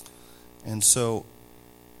 And so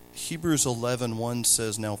Hebrews 11:1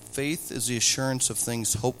 says, "Now faith is the assurance of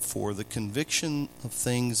things hoped for, the conviction of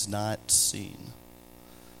things not seen."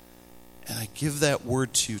 And I give that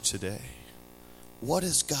word to you today. What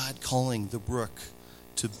is God calling the brook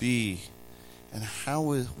to be? And how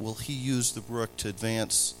will he use the brook to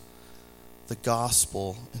advance the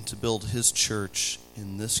gospel and to build his church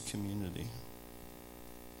in this community?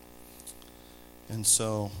 And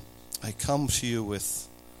so I come to you with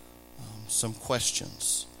some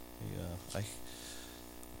questions. I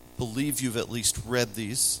believe you've at least read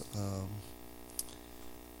these.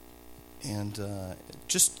 And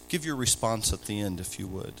just give your response at the end if you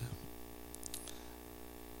would.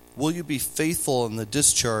 Will you be faithful in the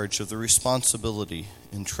discharge of the responsibility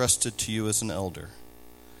entrusted to you as an elder,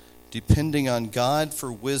 depending on God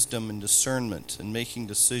for wisdom and discernment in making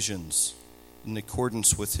decisions in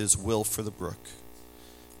accordance with his will for the brook?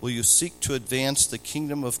 Will you seek to advance the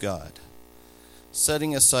kingdom of God,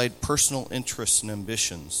 setting aside personal interests and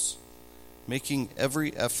ambitions, making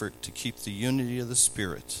every effort to keep the unity of the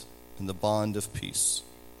Spirit and the bond of peace?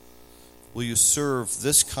 Will you serve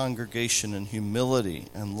this congregation in humility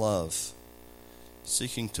and love,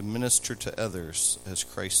 seeking to minister to others as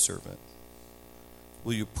Christ's servant?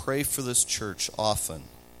 Will you pray for this church often,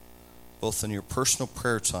 both in your personal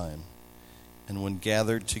prayer time and when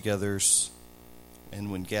gathered together as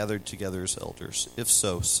elders? If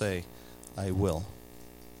so, say, "I will."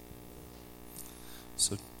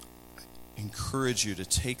 So I encourage you to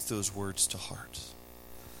take those words to heart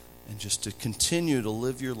and just to continue to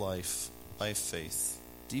live your life by faith,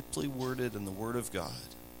 deeply worded in the Word of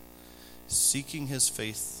God, seeking his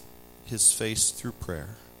face through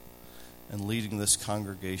prayer, and leading this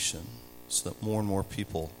congregation so that more and more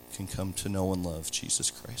people can come to know and love Jesus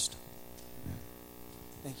Christ.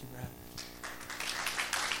 Thank you, Brad.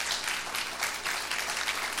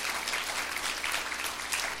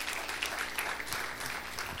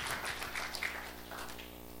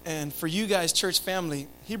 And for you guys, church family,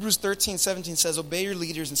 Hebrews 13:17 says, "Obey your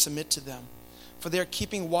leaders and submit to them, for they are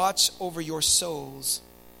keeping watch over your souls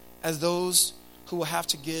as those who will have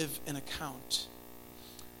to give an account."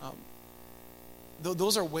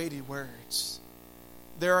 Those are weighty words.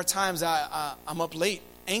 There are times I'm up late,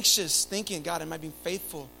 anxious, thinking, "God, am I being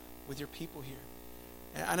faithful with your people here?"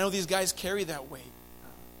 And I know these guys carry that weight.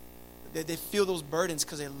 They feel those burdens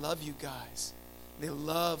because they love you guys. They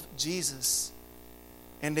love Jesus.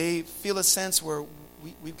 And they feel a sense where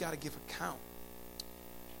we've got to give account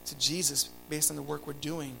to Jesus based on the work we're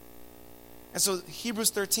doing. And so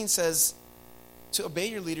Hebrews 13 says to obey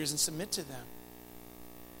your leaders and submit to them.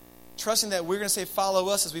 Trusting that we're going to say, "Follow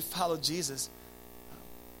us" as we follow Jesus.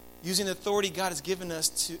 Using the authority God has given us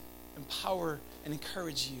to empower and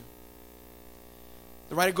encourage you.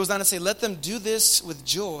 The writer goes on to say, "Let them do this with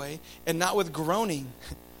joy and not with groaning,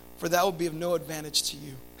 for that will be of no advantage to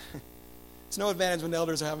you." It's no advantage when the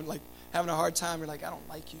elders are having a hard time. You're like, "I don't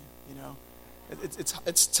like you," you know.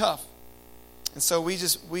 It's tough. And so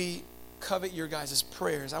we covet your guys'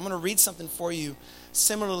 prayers. I'm going to read something for you,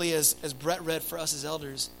 similarly as Brett read for us as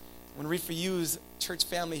elders. I'm going to read for you as church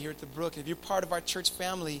family here at the Brook. If you're part of our church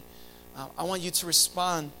family, I want you to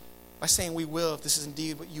respond by saying, "We will," if this is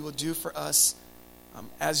indeed what you will do for us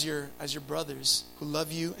as your brothers who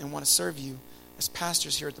love you and want to serve you as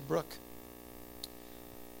pastors here at the Brook.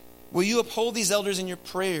 Will you uphold these elders in your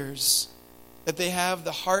prayers, that they have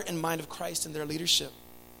the heart and mind of Christ in their leadership?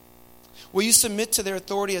 Will you submit to their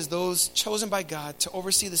authority as those chosen by God to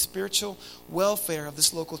oversee the spiritual welfare of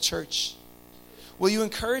this local church? Will you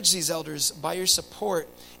encourage these elders by your support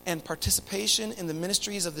and participation in the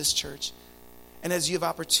ministries of this church? And as you have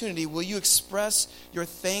opportunity, will you express your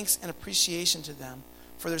thanks and appreciation to them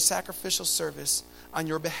for their sacrificial service on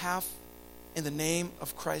your behalf in the name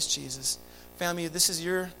of Christ Jesus? Family, if this is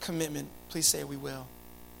your commitment, please say we will.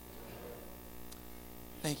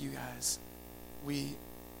 Thank you, guys. We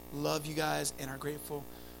love you guys and are grateful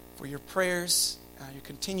for your prayers, your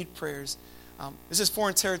continued prayers. This is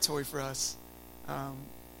foreign territory for us.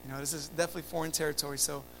 This is definitely foreign territory.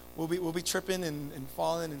 So we'll be tripping and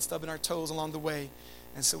falling and stubbing our toes along the way.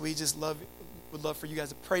 And so we just would love for you guys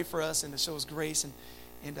to pray for us and to show us grace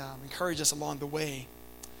and encourage us along the way.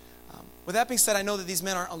 With that being said, I know that these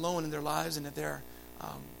men aren't alone in their lives, and that there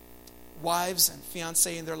are wives and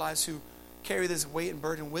fiancé in their lives who carry this weight and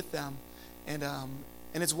burden with them. And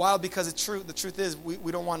it's wild because the truth is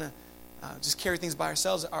we don't want to just carry things by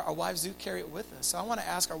ourselves. Our wives do carry it with us. So I want to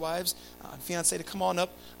ask our wives and fiancé to come on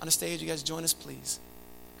up on the stage. You guys join us, please.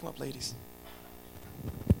 Come up, ladies.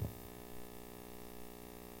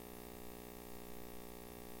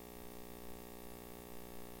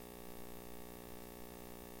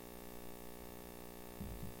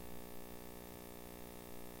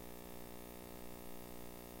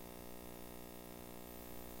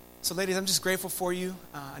 So ladies, I'm just grateful for you.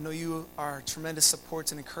 I know you are tremendous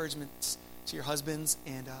supports and encouragements to your husbands,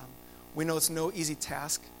 and we know it's no easy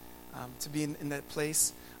task to be in that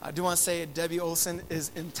place. I do want to say Debbie Olson is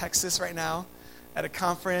in Texas right now at a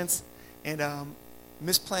conference, and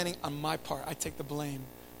misplanning on my part. I take the blame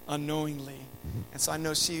unknowingly. And so I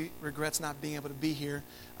know she regrets not being able to be here,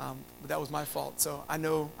 but that was my fault. So I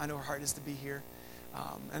know her heart is to be here.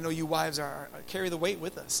 I know you wives carry the weight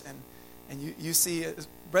with us, and you see,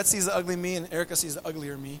 Brett sees the ugly me, and Erica sees the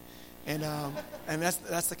uglier me, and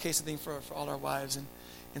that's the case of thing for all our wives,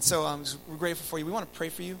 and so we're grateful for you. We want to pray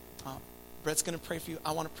for you. Brett's going to pray for you.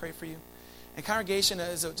 I want to pray for you. And congregation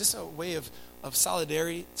is just a way of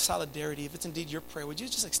solidarity. If it's indeed your prayer, would you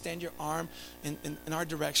just extend your arm in our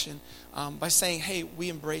direction by saying, "Hey, we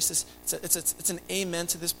embrace this." It's an amen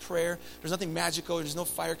to this prayer. There's nothing magical. There's no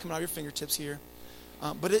fire coming out of your fingertips here,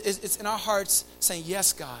 but it's in our hearts saying,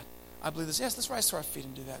 "Yes, God, I believe this." Yes, let's rise to our feet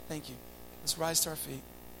and do that. Thank you. Let's rise to our feet.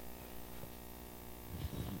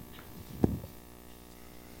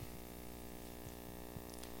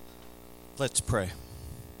 Let's pray.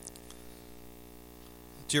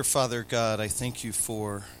 Dear Father God, I thank you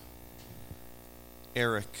for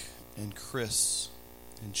Eric and Chris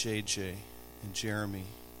and JJ and Jeremy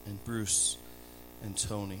and Bruce and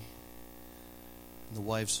Tony and the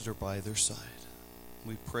wives that are by their side.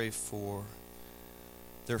 We pray for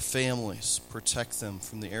their families. Protect them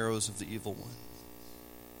from the arrows of the evil one.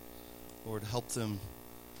 Lord, help them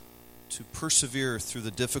to persevere through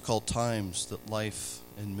the difficult times that life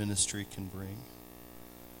and ministry can bring.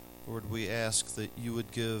 Lord, we ask that you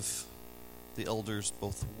would give the elders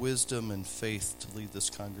both wisdom and faith to lead this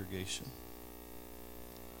congregation.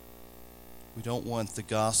 We don't want the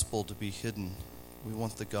gospel to be hidden. We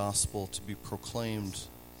want the gospel to be proclaimed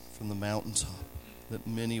from the mountaintop, that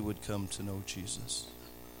many would come to know Jesus.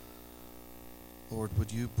 Lord,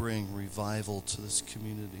 would you bring revival to this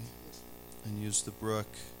community and use the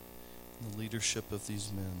brook and the leadership of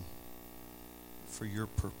these men for your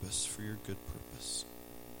purpose, for your good purpose.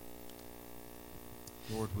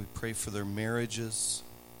 Lord, we pray for their marriages.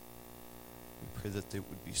 We pray that they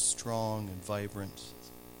would be strong and vibrant,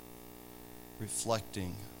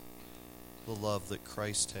 reflecting the love that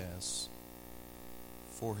Christ has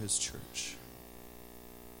for his church.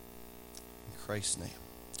 In Christ's name,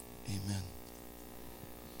 amen.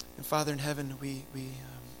 And Father in heaven, we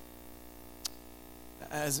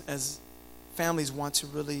as families want to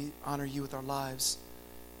really honor you with our lives,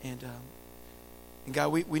 and God,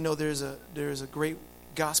 we know there's a great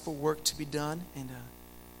gospel work to be done, and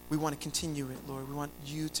we want to continue it, Lord. We want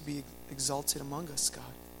you to be exalted among us, God.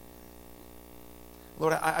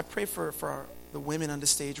 Lord, I pray for the women on the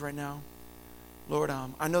stage right now. Lord,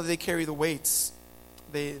 I know that they carry the weights.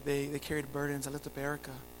 They carry the burdens. I lift up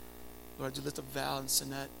Erica. Lord, you lift up Val and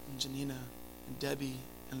Sinette and Janina and Debbie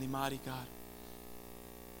and Limati, God.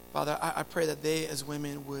 Father, I pray that they as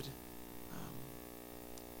women would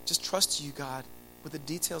just trust you, God, with the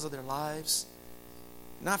details of their lives.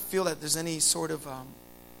 Not feel that there's any sort of,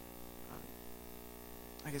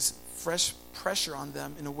 fresh pressure on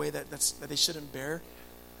them in a way that they shouldn't bear.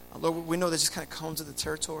 Lord, we know that just kind of comes with the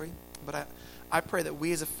territory. But I pray that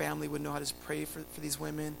we as a family would know how to pray for these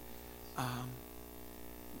women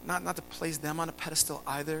not to place them on a pedestal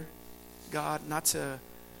either, God, not to,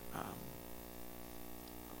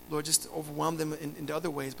 Lord, just to overwhelm them in other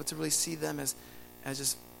ways, but to really see them as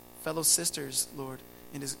just fellow sisters, Lord,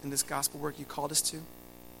 in this gospel work you called us to.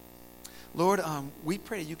 Lord, we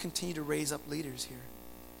pray that you continue to raise up leaders here.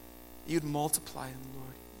 You'd multiply them,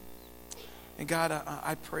 Lord. And God,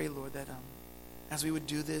 I pray, Lord, that as we would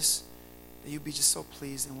do this, that you'd be just so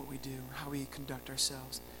pleased in what we do, how we conduct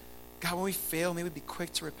ourselves. God, when we fail, may we be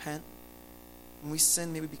quick to repent. When we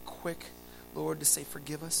sin, may we be quick, Lord, to say,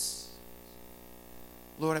 forgive us.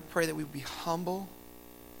 Lord, I pray that we would be humble,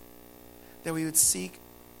 that we would seek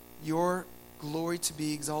your glory to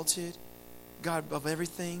be exalted, God, above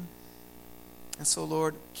everything. And so,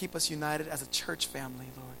 Lord, keep us united as a church family,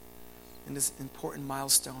 Lord, in this important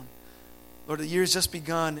milestone. Lord, the year has just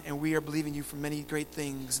begun, and we are believing you for many great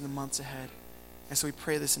things in the months ahead. And so we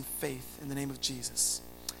pray this in faith, in the name of Jesus.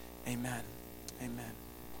 Amen. Amen.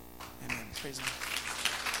 Amen. Praise the Lord.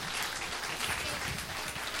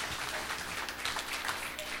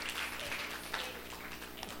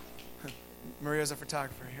 Maria's a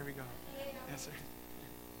photographer. Here we go. Yes, sir.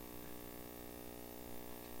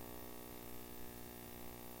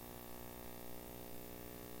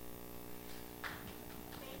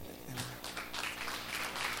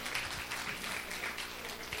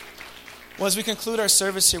 Well, as we conclude our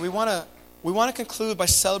service here, we want to conclude by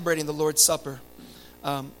celebrating the Lord's Supper.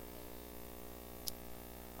 I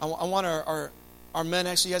want our men,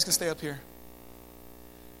 actually, you guys can stay up here.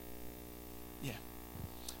 Yeah.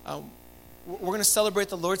 We're going to celebrate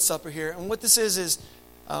the Lord's Supper here. And what this is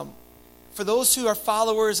for those who are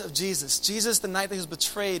followers of Jesus, the night that he was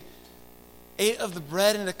betrayed, ate of the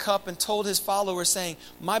bread and the cup and told his followers, saying,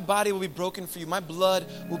 my body will be broken for you. My blood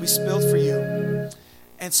will be spilled for you.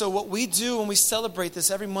 And so what we do when we celebrate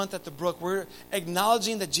this every month at the Brook, we're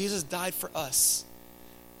acknowledging that Jesus died for us.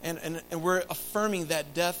 And we're affirming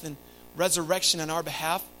that death and resurrection on our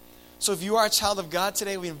behalf. So if you are a child of God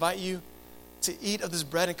today, we invite you to eat of this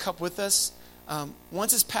bread and cup with us.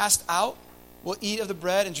 Once it's passed out, we'll eat of the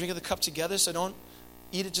bread and drink of the cup together. So don't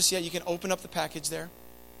eat it just yet. You can open up the package there.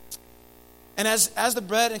 And as the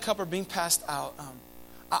bread and cup are being passed out,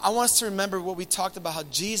 I want us to remember what we talked about, how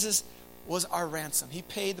Jesus was our ransom. He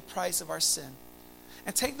paid the price of our sin.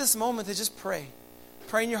 And take this moment to just pray.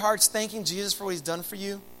 Pray in your hearts, thanking Jesus for what he's done for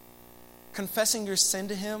you, confessing your sin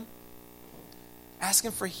to him,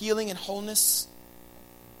 asking for healing and wholeness.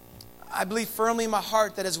 I believe firmly in my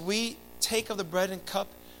heart that as we take of the bread and cup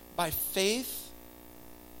by faith,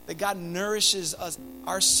 that God nourishes us,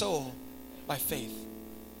 our soul, by faith.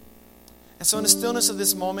 And so in the stillness of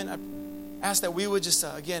this moment, I ask that we would just,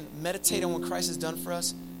 again, meditate on what Christ has done for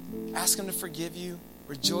us. Ask him to forgive you.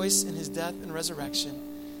 Rejoice in his death and resurrection.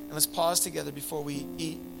 And let's pause together before we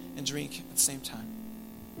eat and drink at the same time.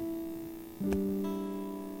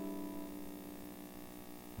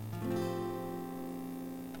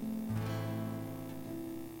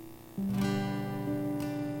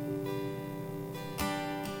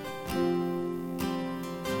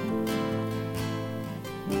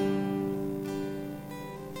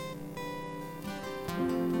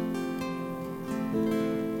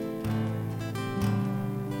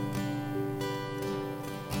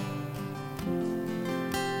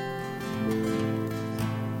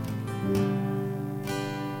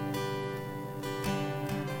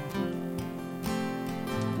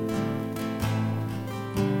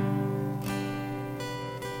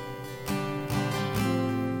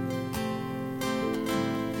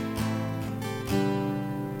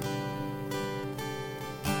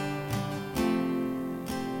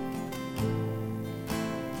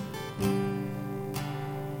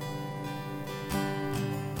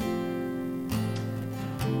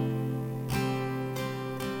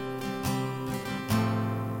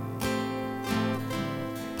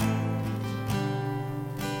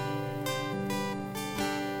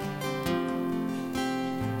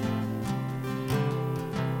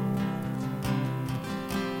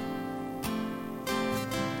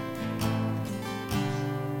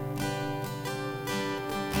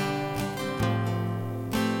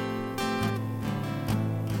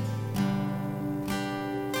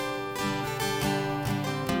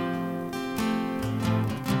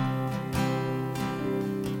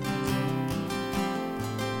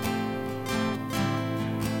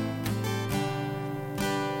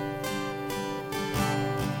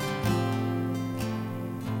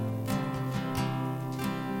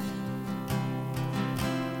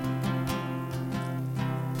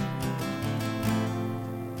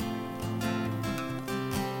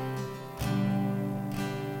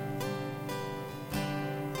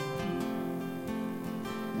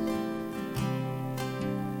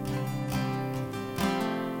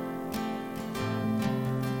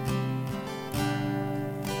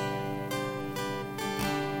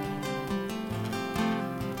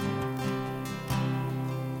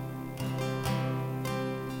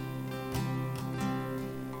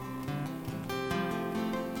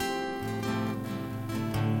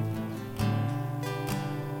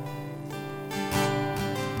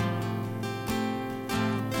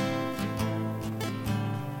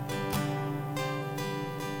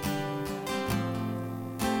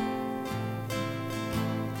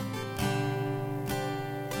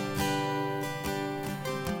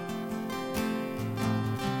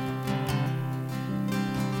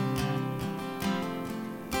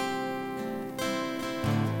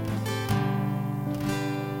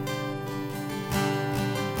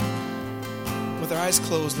 with our eyes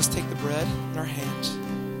closed, let's take the bread in our hand.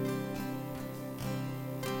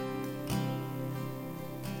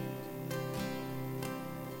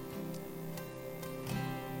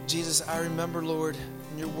 Jesus, I remember, Lord,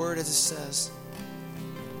 in your word as it says,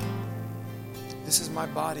 this is my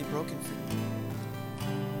body broken for you.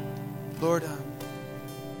 Lord,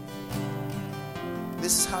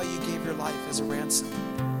 this is how you gave your life as a ransom.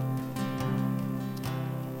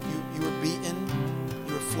 You were beaten,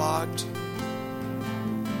 you were flogged,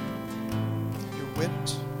 you were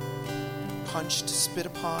whipped, punched, spit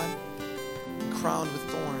upon, and crowned with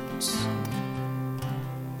thorns.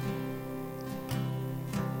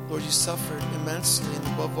 Lord, you suffered immensely, and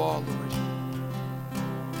above all, Lord,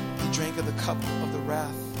 you drank of the cup of the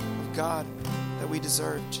wrath of God that we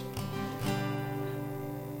deserved.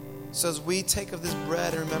 So as we take of this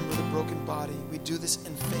bread and remember the broken body, we do this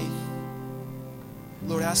in faith.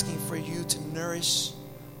 Lord, asking for you to nourish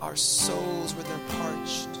our souls where they're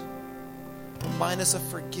parched. Remind us of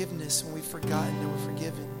forgiveness when we've forgotten and we're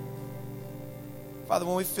forgiven. Father,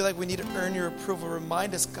 when we feel like we need to earn your approval,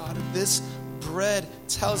 remind us, God, of this bread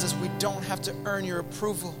tells us we don't have to earn your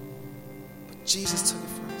approval, but Jesus took it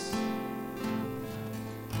for us.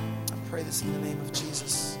 I pray this in the name of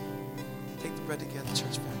Jesus. Take the bread together,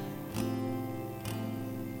 church family.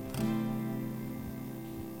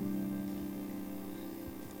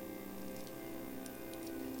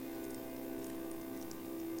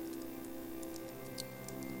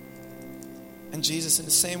 And Jesus, in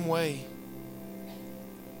the same way,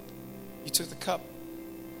 you took the cup.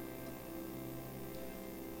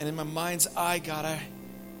 And in my mind's eye, God,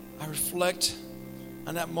 I reflect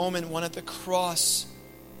on that moment when at the cross,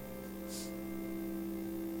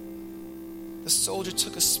 the soldier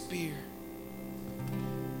took a spear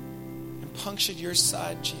and punctured your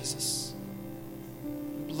side, Jesus.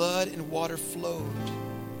 Blood and water flowed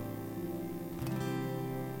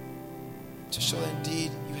to show that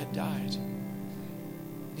indeed you had died.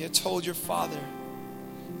 You had told your Father,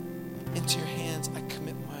 into your hands I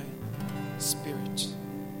commit my spirit.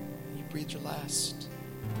 Breathed your last.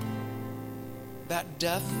 That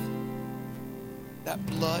death, that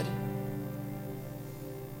blood,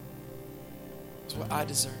 is what I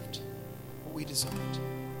deserved, what we deserved.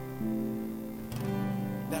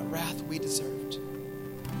 That wrath we deserved.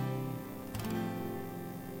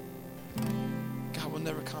 God will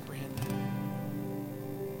never comprehend that.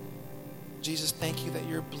 Jesus, thank you that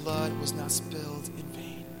your blood was not spilled in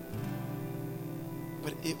vain,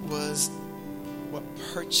 but it was what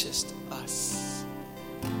purchased us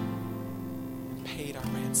and paid our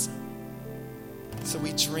ransom. So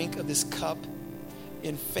we drink of this cup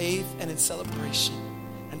in faith and in celebration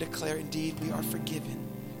and declare indeed we are forgiven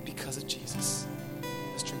because of Jesus.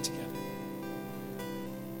 Let's drink together.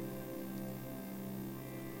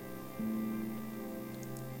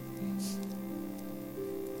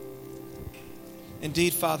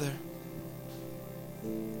 Indeed, Father,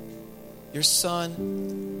 your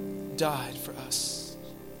Son died for us.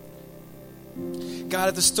 God,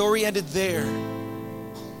 if the story ended there,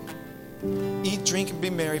 eat, drink, and be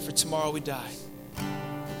merry, for tomorrow we die.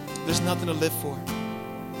 There's nothing to live for.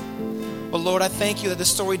 But Lord, I thank you that the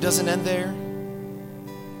story doesn't end there.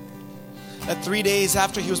 That 3 days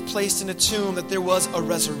after he was placed in a tomb, that there was a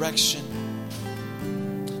resurrection.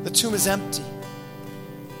 The tomb is empty.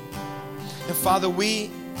 And Father, we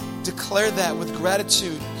declare that with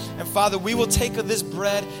gratitude. And Father, we will take of this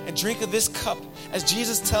bread and drink of this cup as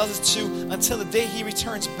Jesus tells us to until the day he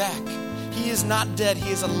returns back. He is not dead.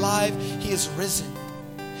 He is alive. He is risen.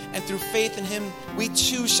 And through faith in him, we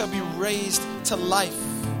too shall be raised to life,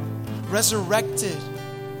 resurrected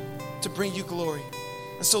to bring you glory.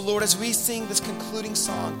 And so, Lord, as we sing this concluding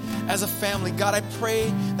song as a family, God, I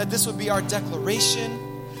pray that this would be our declaration,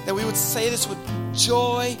 that we would say this with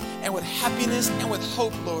joy and with happiness and with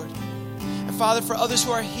hope, Lord. And Father, for others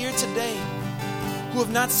who are here today who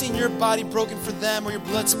have not seen your body broken for them or your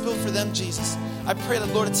blood spilled for them, Jesus, I pray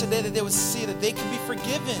that, Lord, today that they would see that they can be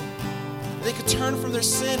forgiven, that they could turn from their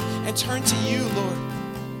sin and turn to you, Lord.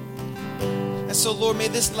 And so, Lord, may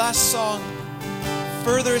this last song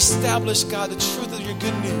further establish, God, the truth of your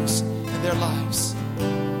good news in their lives.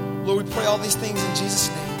 Lord, we pray all these things in Jesus'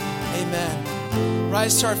 name. Amen.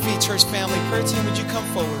 Rise to our feet, church family. Prayer team, would you come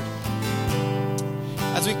forward?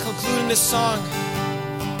 As we conclude in this song,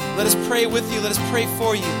 let us pray with you. Let us pray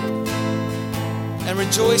for you. And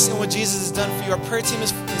rejoice in what Jesus has done for you. Our prayer team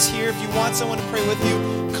is here. If you want someone to pray with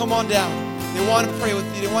you, come on down. They want to pray with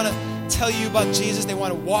you. They want to tell you about Jesus. They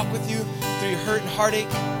want to walk with you through your hurt and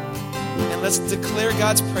heartache. And let's declare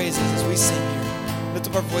God's praises as we sing here. Lift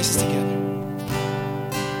up our voices together.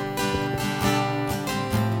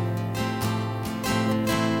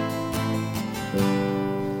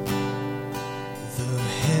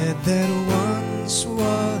 that once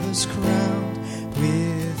was crowned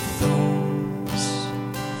with thorns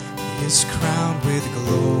is crowned with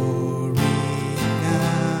glory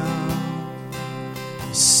now.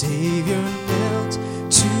 His Savior knelt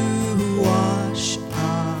to wash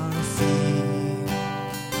our feet.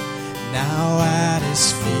 Now at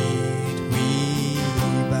his feet we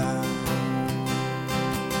bow.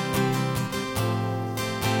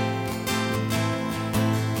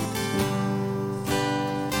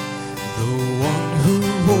 The one who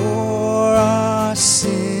bore our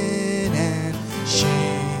sin and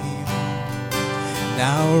shame,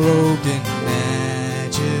 now robed in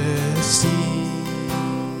majesty,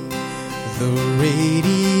 the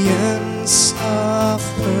radiance of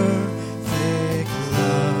perfect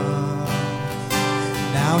love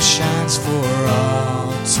now shines for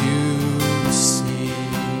all to see.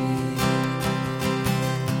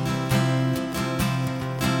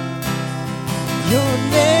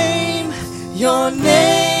 Your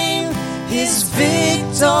name is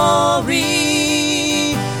victory.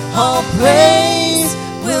 All praise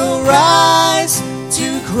will rise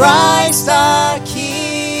to Christ our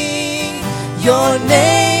King. Your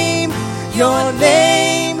name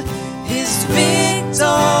is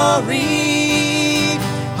victory.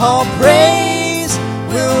 All praise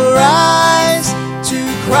will rise to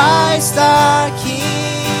Christ our King.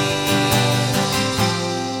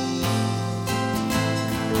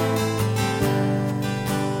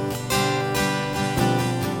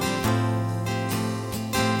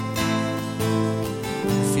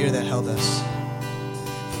 That held us.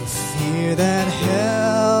 The fear that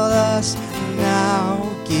held us now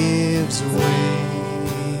gives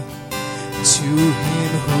way to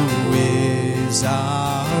him who is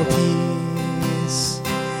our peace.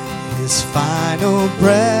 His final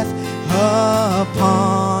breath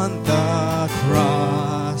upon the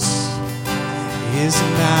cross is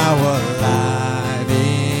now alive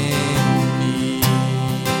in me.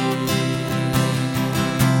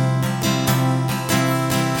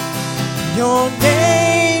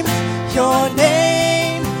 Your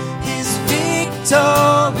name is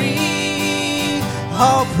victory.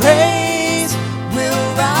 All praise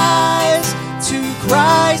will rise to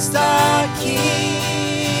Christ our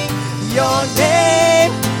King. Your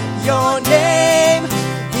name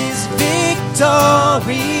is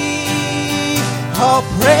victory. All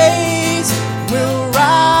praise will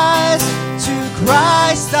rise to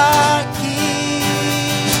Christ our King.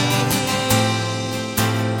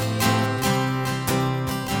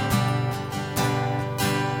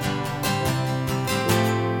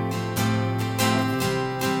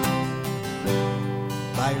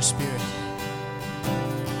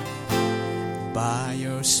 By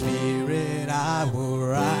your Spirit I will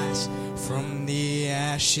rise from the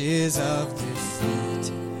ashes of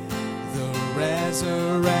defeat. The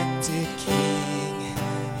resurrected King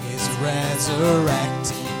is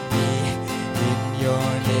resurrecting me. In your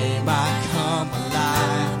name I come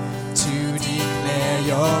alive to declare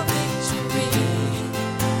your victory.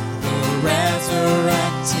 The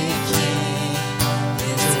resurrected King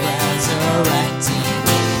is resurrecting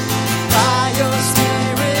me. By your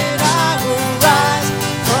Spirit I will rise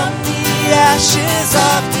from the ashes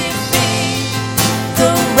of defeat.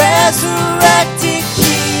 The resurrected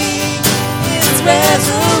King is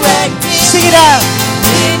resurrecting. Sing it out.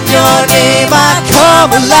 In your name I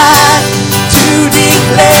come alive to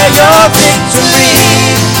declare your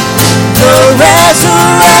victory. The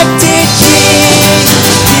resurrected King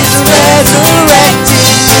is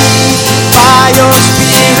resurrecting me. By your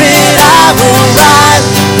Spirit I will rise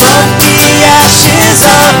from the ashes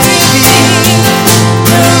of defeat.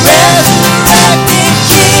 The resurrected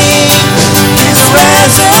King is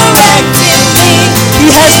resurrecting me. He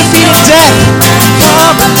has defeated death.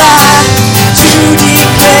 Come alive to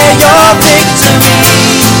declare your victory.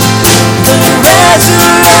 The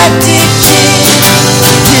resurrected King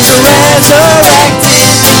is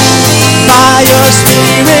resurrecting me. By your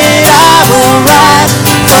Spirit I will rise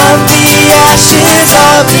from the ashes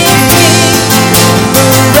of defeat. The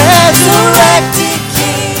resurrected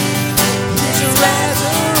King is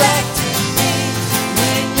resurrecting me.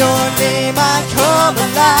 In your name I come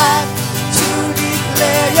alive to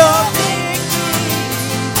declare your victory.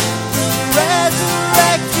 The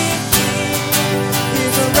resurrected King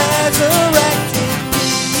is resurrecting me.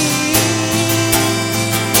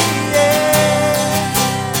 Yeah.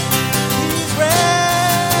 He's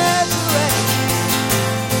resurrecting.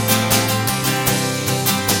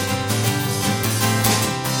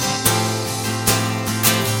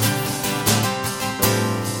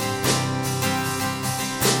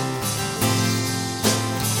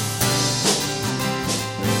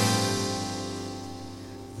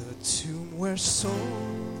 The tomb where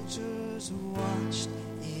soldiers watched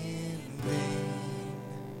in vain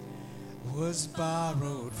was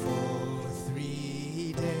borrowed for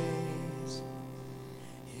 3 days.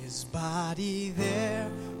 His body there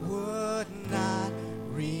would not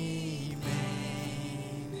remain.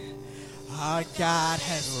 Our God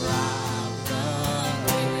has robbed the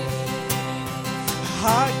grave.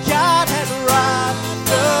 Our God has robbed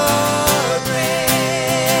the grave.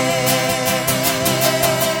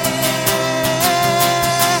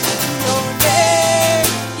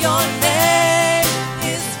 Your name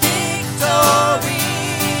is victory.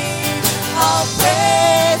 All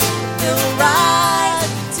praise will rise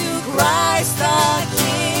to Christ the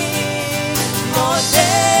King.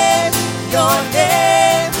 Your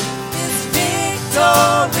name is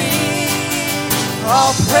victory.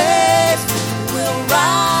 All praise will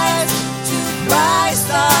rise to Christ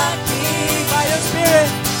the King.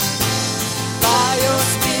 By your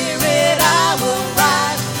Spirit, I will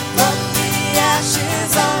rise from the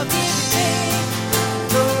ashes of defeat.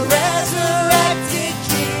 The resurrected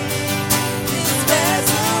King is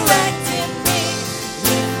resurrecting me.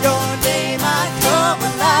 In your name I come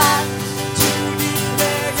alive to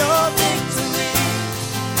declare your victory.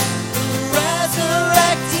 The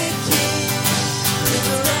resurrected King is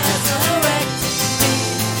resurrecting me.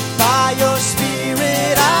 By your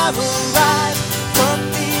Spirit I will rise from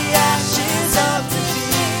the ashes of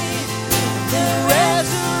defeat. The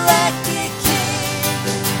resurrected King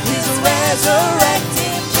is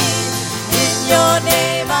resurrecting me. In your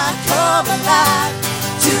name I come alive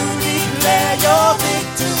to declare your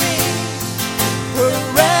victory. The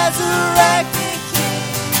resurrected King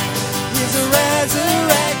is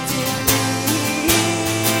resurrecting me.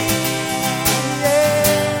 Yeah.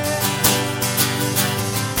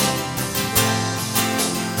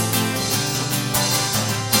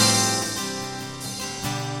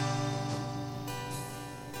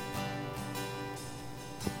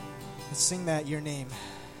 Let's sing that, your name.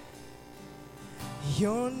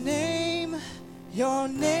 Your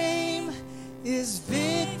name is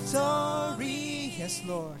victory. Yes,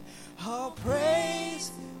 Lord. All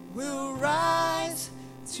praise will rise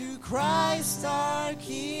to Christ our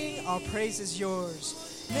King. All praise is yours.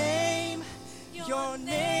 Your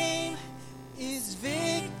name is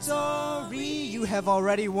victory. You have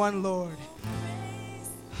already won, Lord.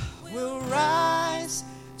 Will rise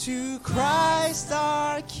to Christ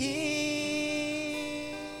our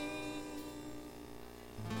King.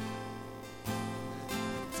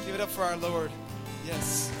 Let's give it up for our Lord.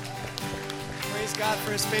 Yes. Praise God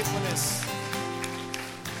for his faithfulness.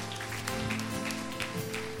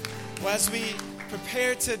 Well, as we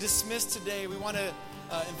prepare to dismiss today, we want to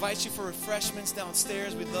invite you for refreshments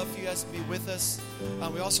downstairs. We'd love for you guys to be with us.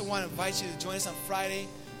 We also want to invite you to join us on Friday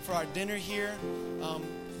for our dinner here.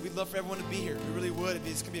 We'd love for everyone to be here. We really would.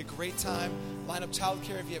 It's going to be a great time. Line up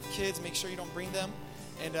childcare. If you have kids, make sure you don't bring them.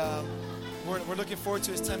 And we're looking forward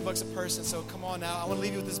to it. It's $10 a person. So come on now. I want to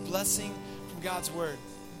leave you with this blessing from God's word.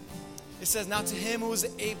 It says, now to him who is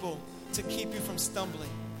able to keep you from stumbling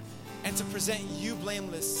and to present you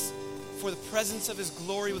blameless for the presence of his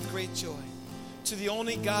glory with great joy. To the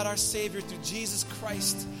only God, our Savior, through Jesus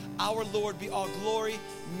Christ, our Lord, be all glory,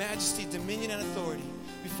 majesty, dominion, and authority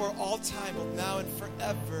before all time, both now and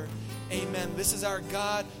forever. Amen. This is our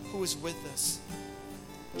God who is with us.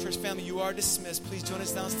 Church family, you are dismissed. Please join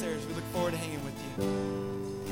us downstairs. We look forward to hanging with you.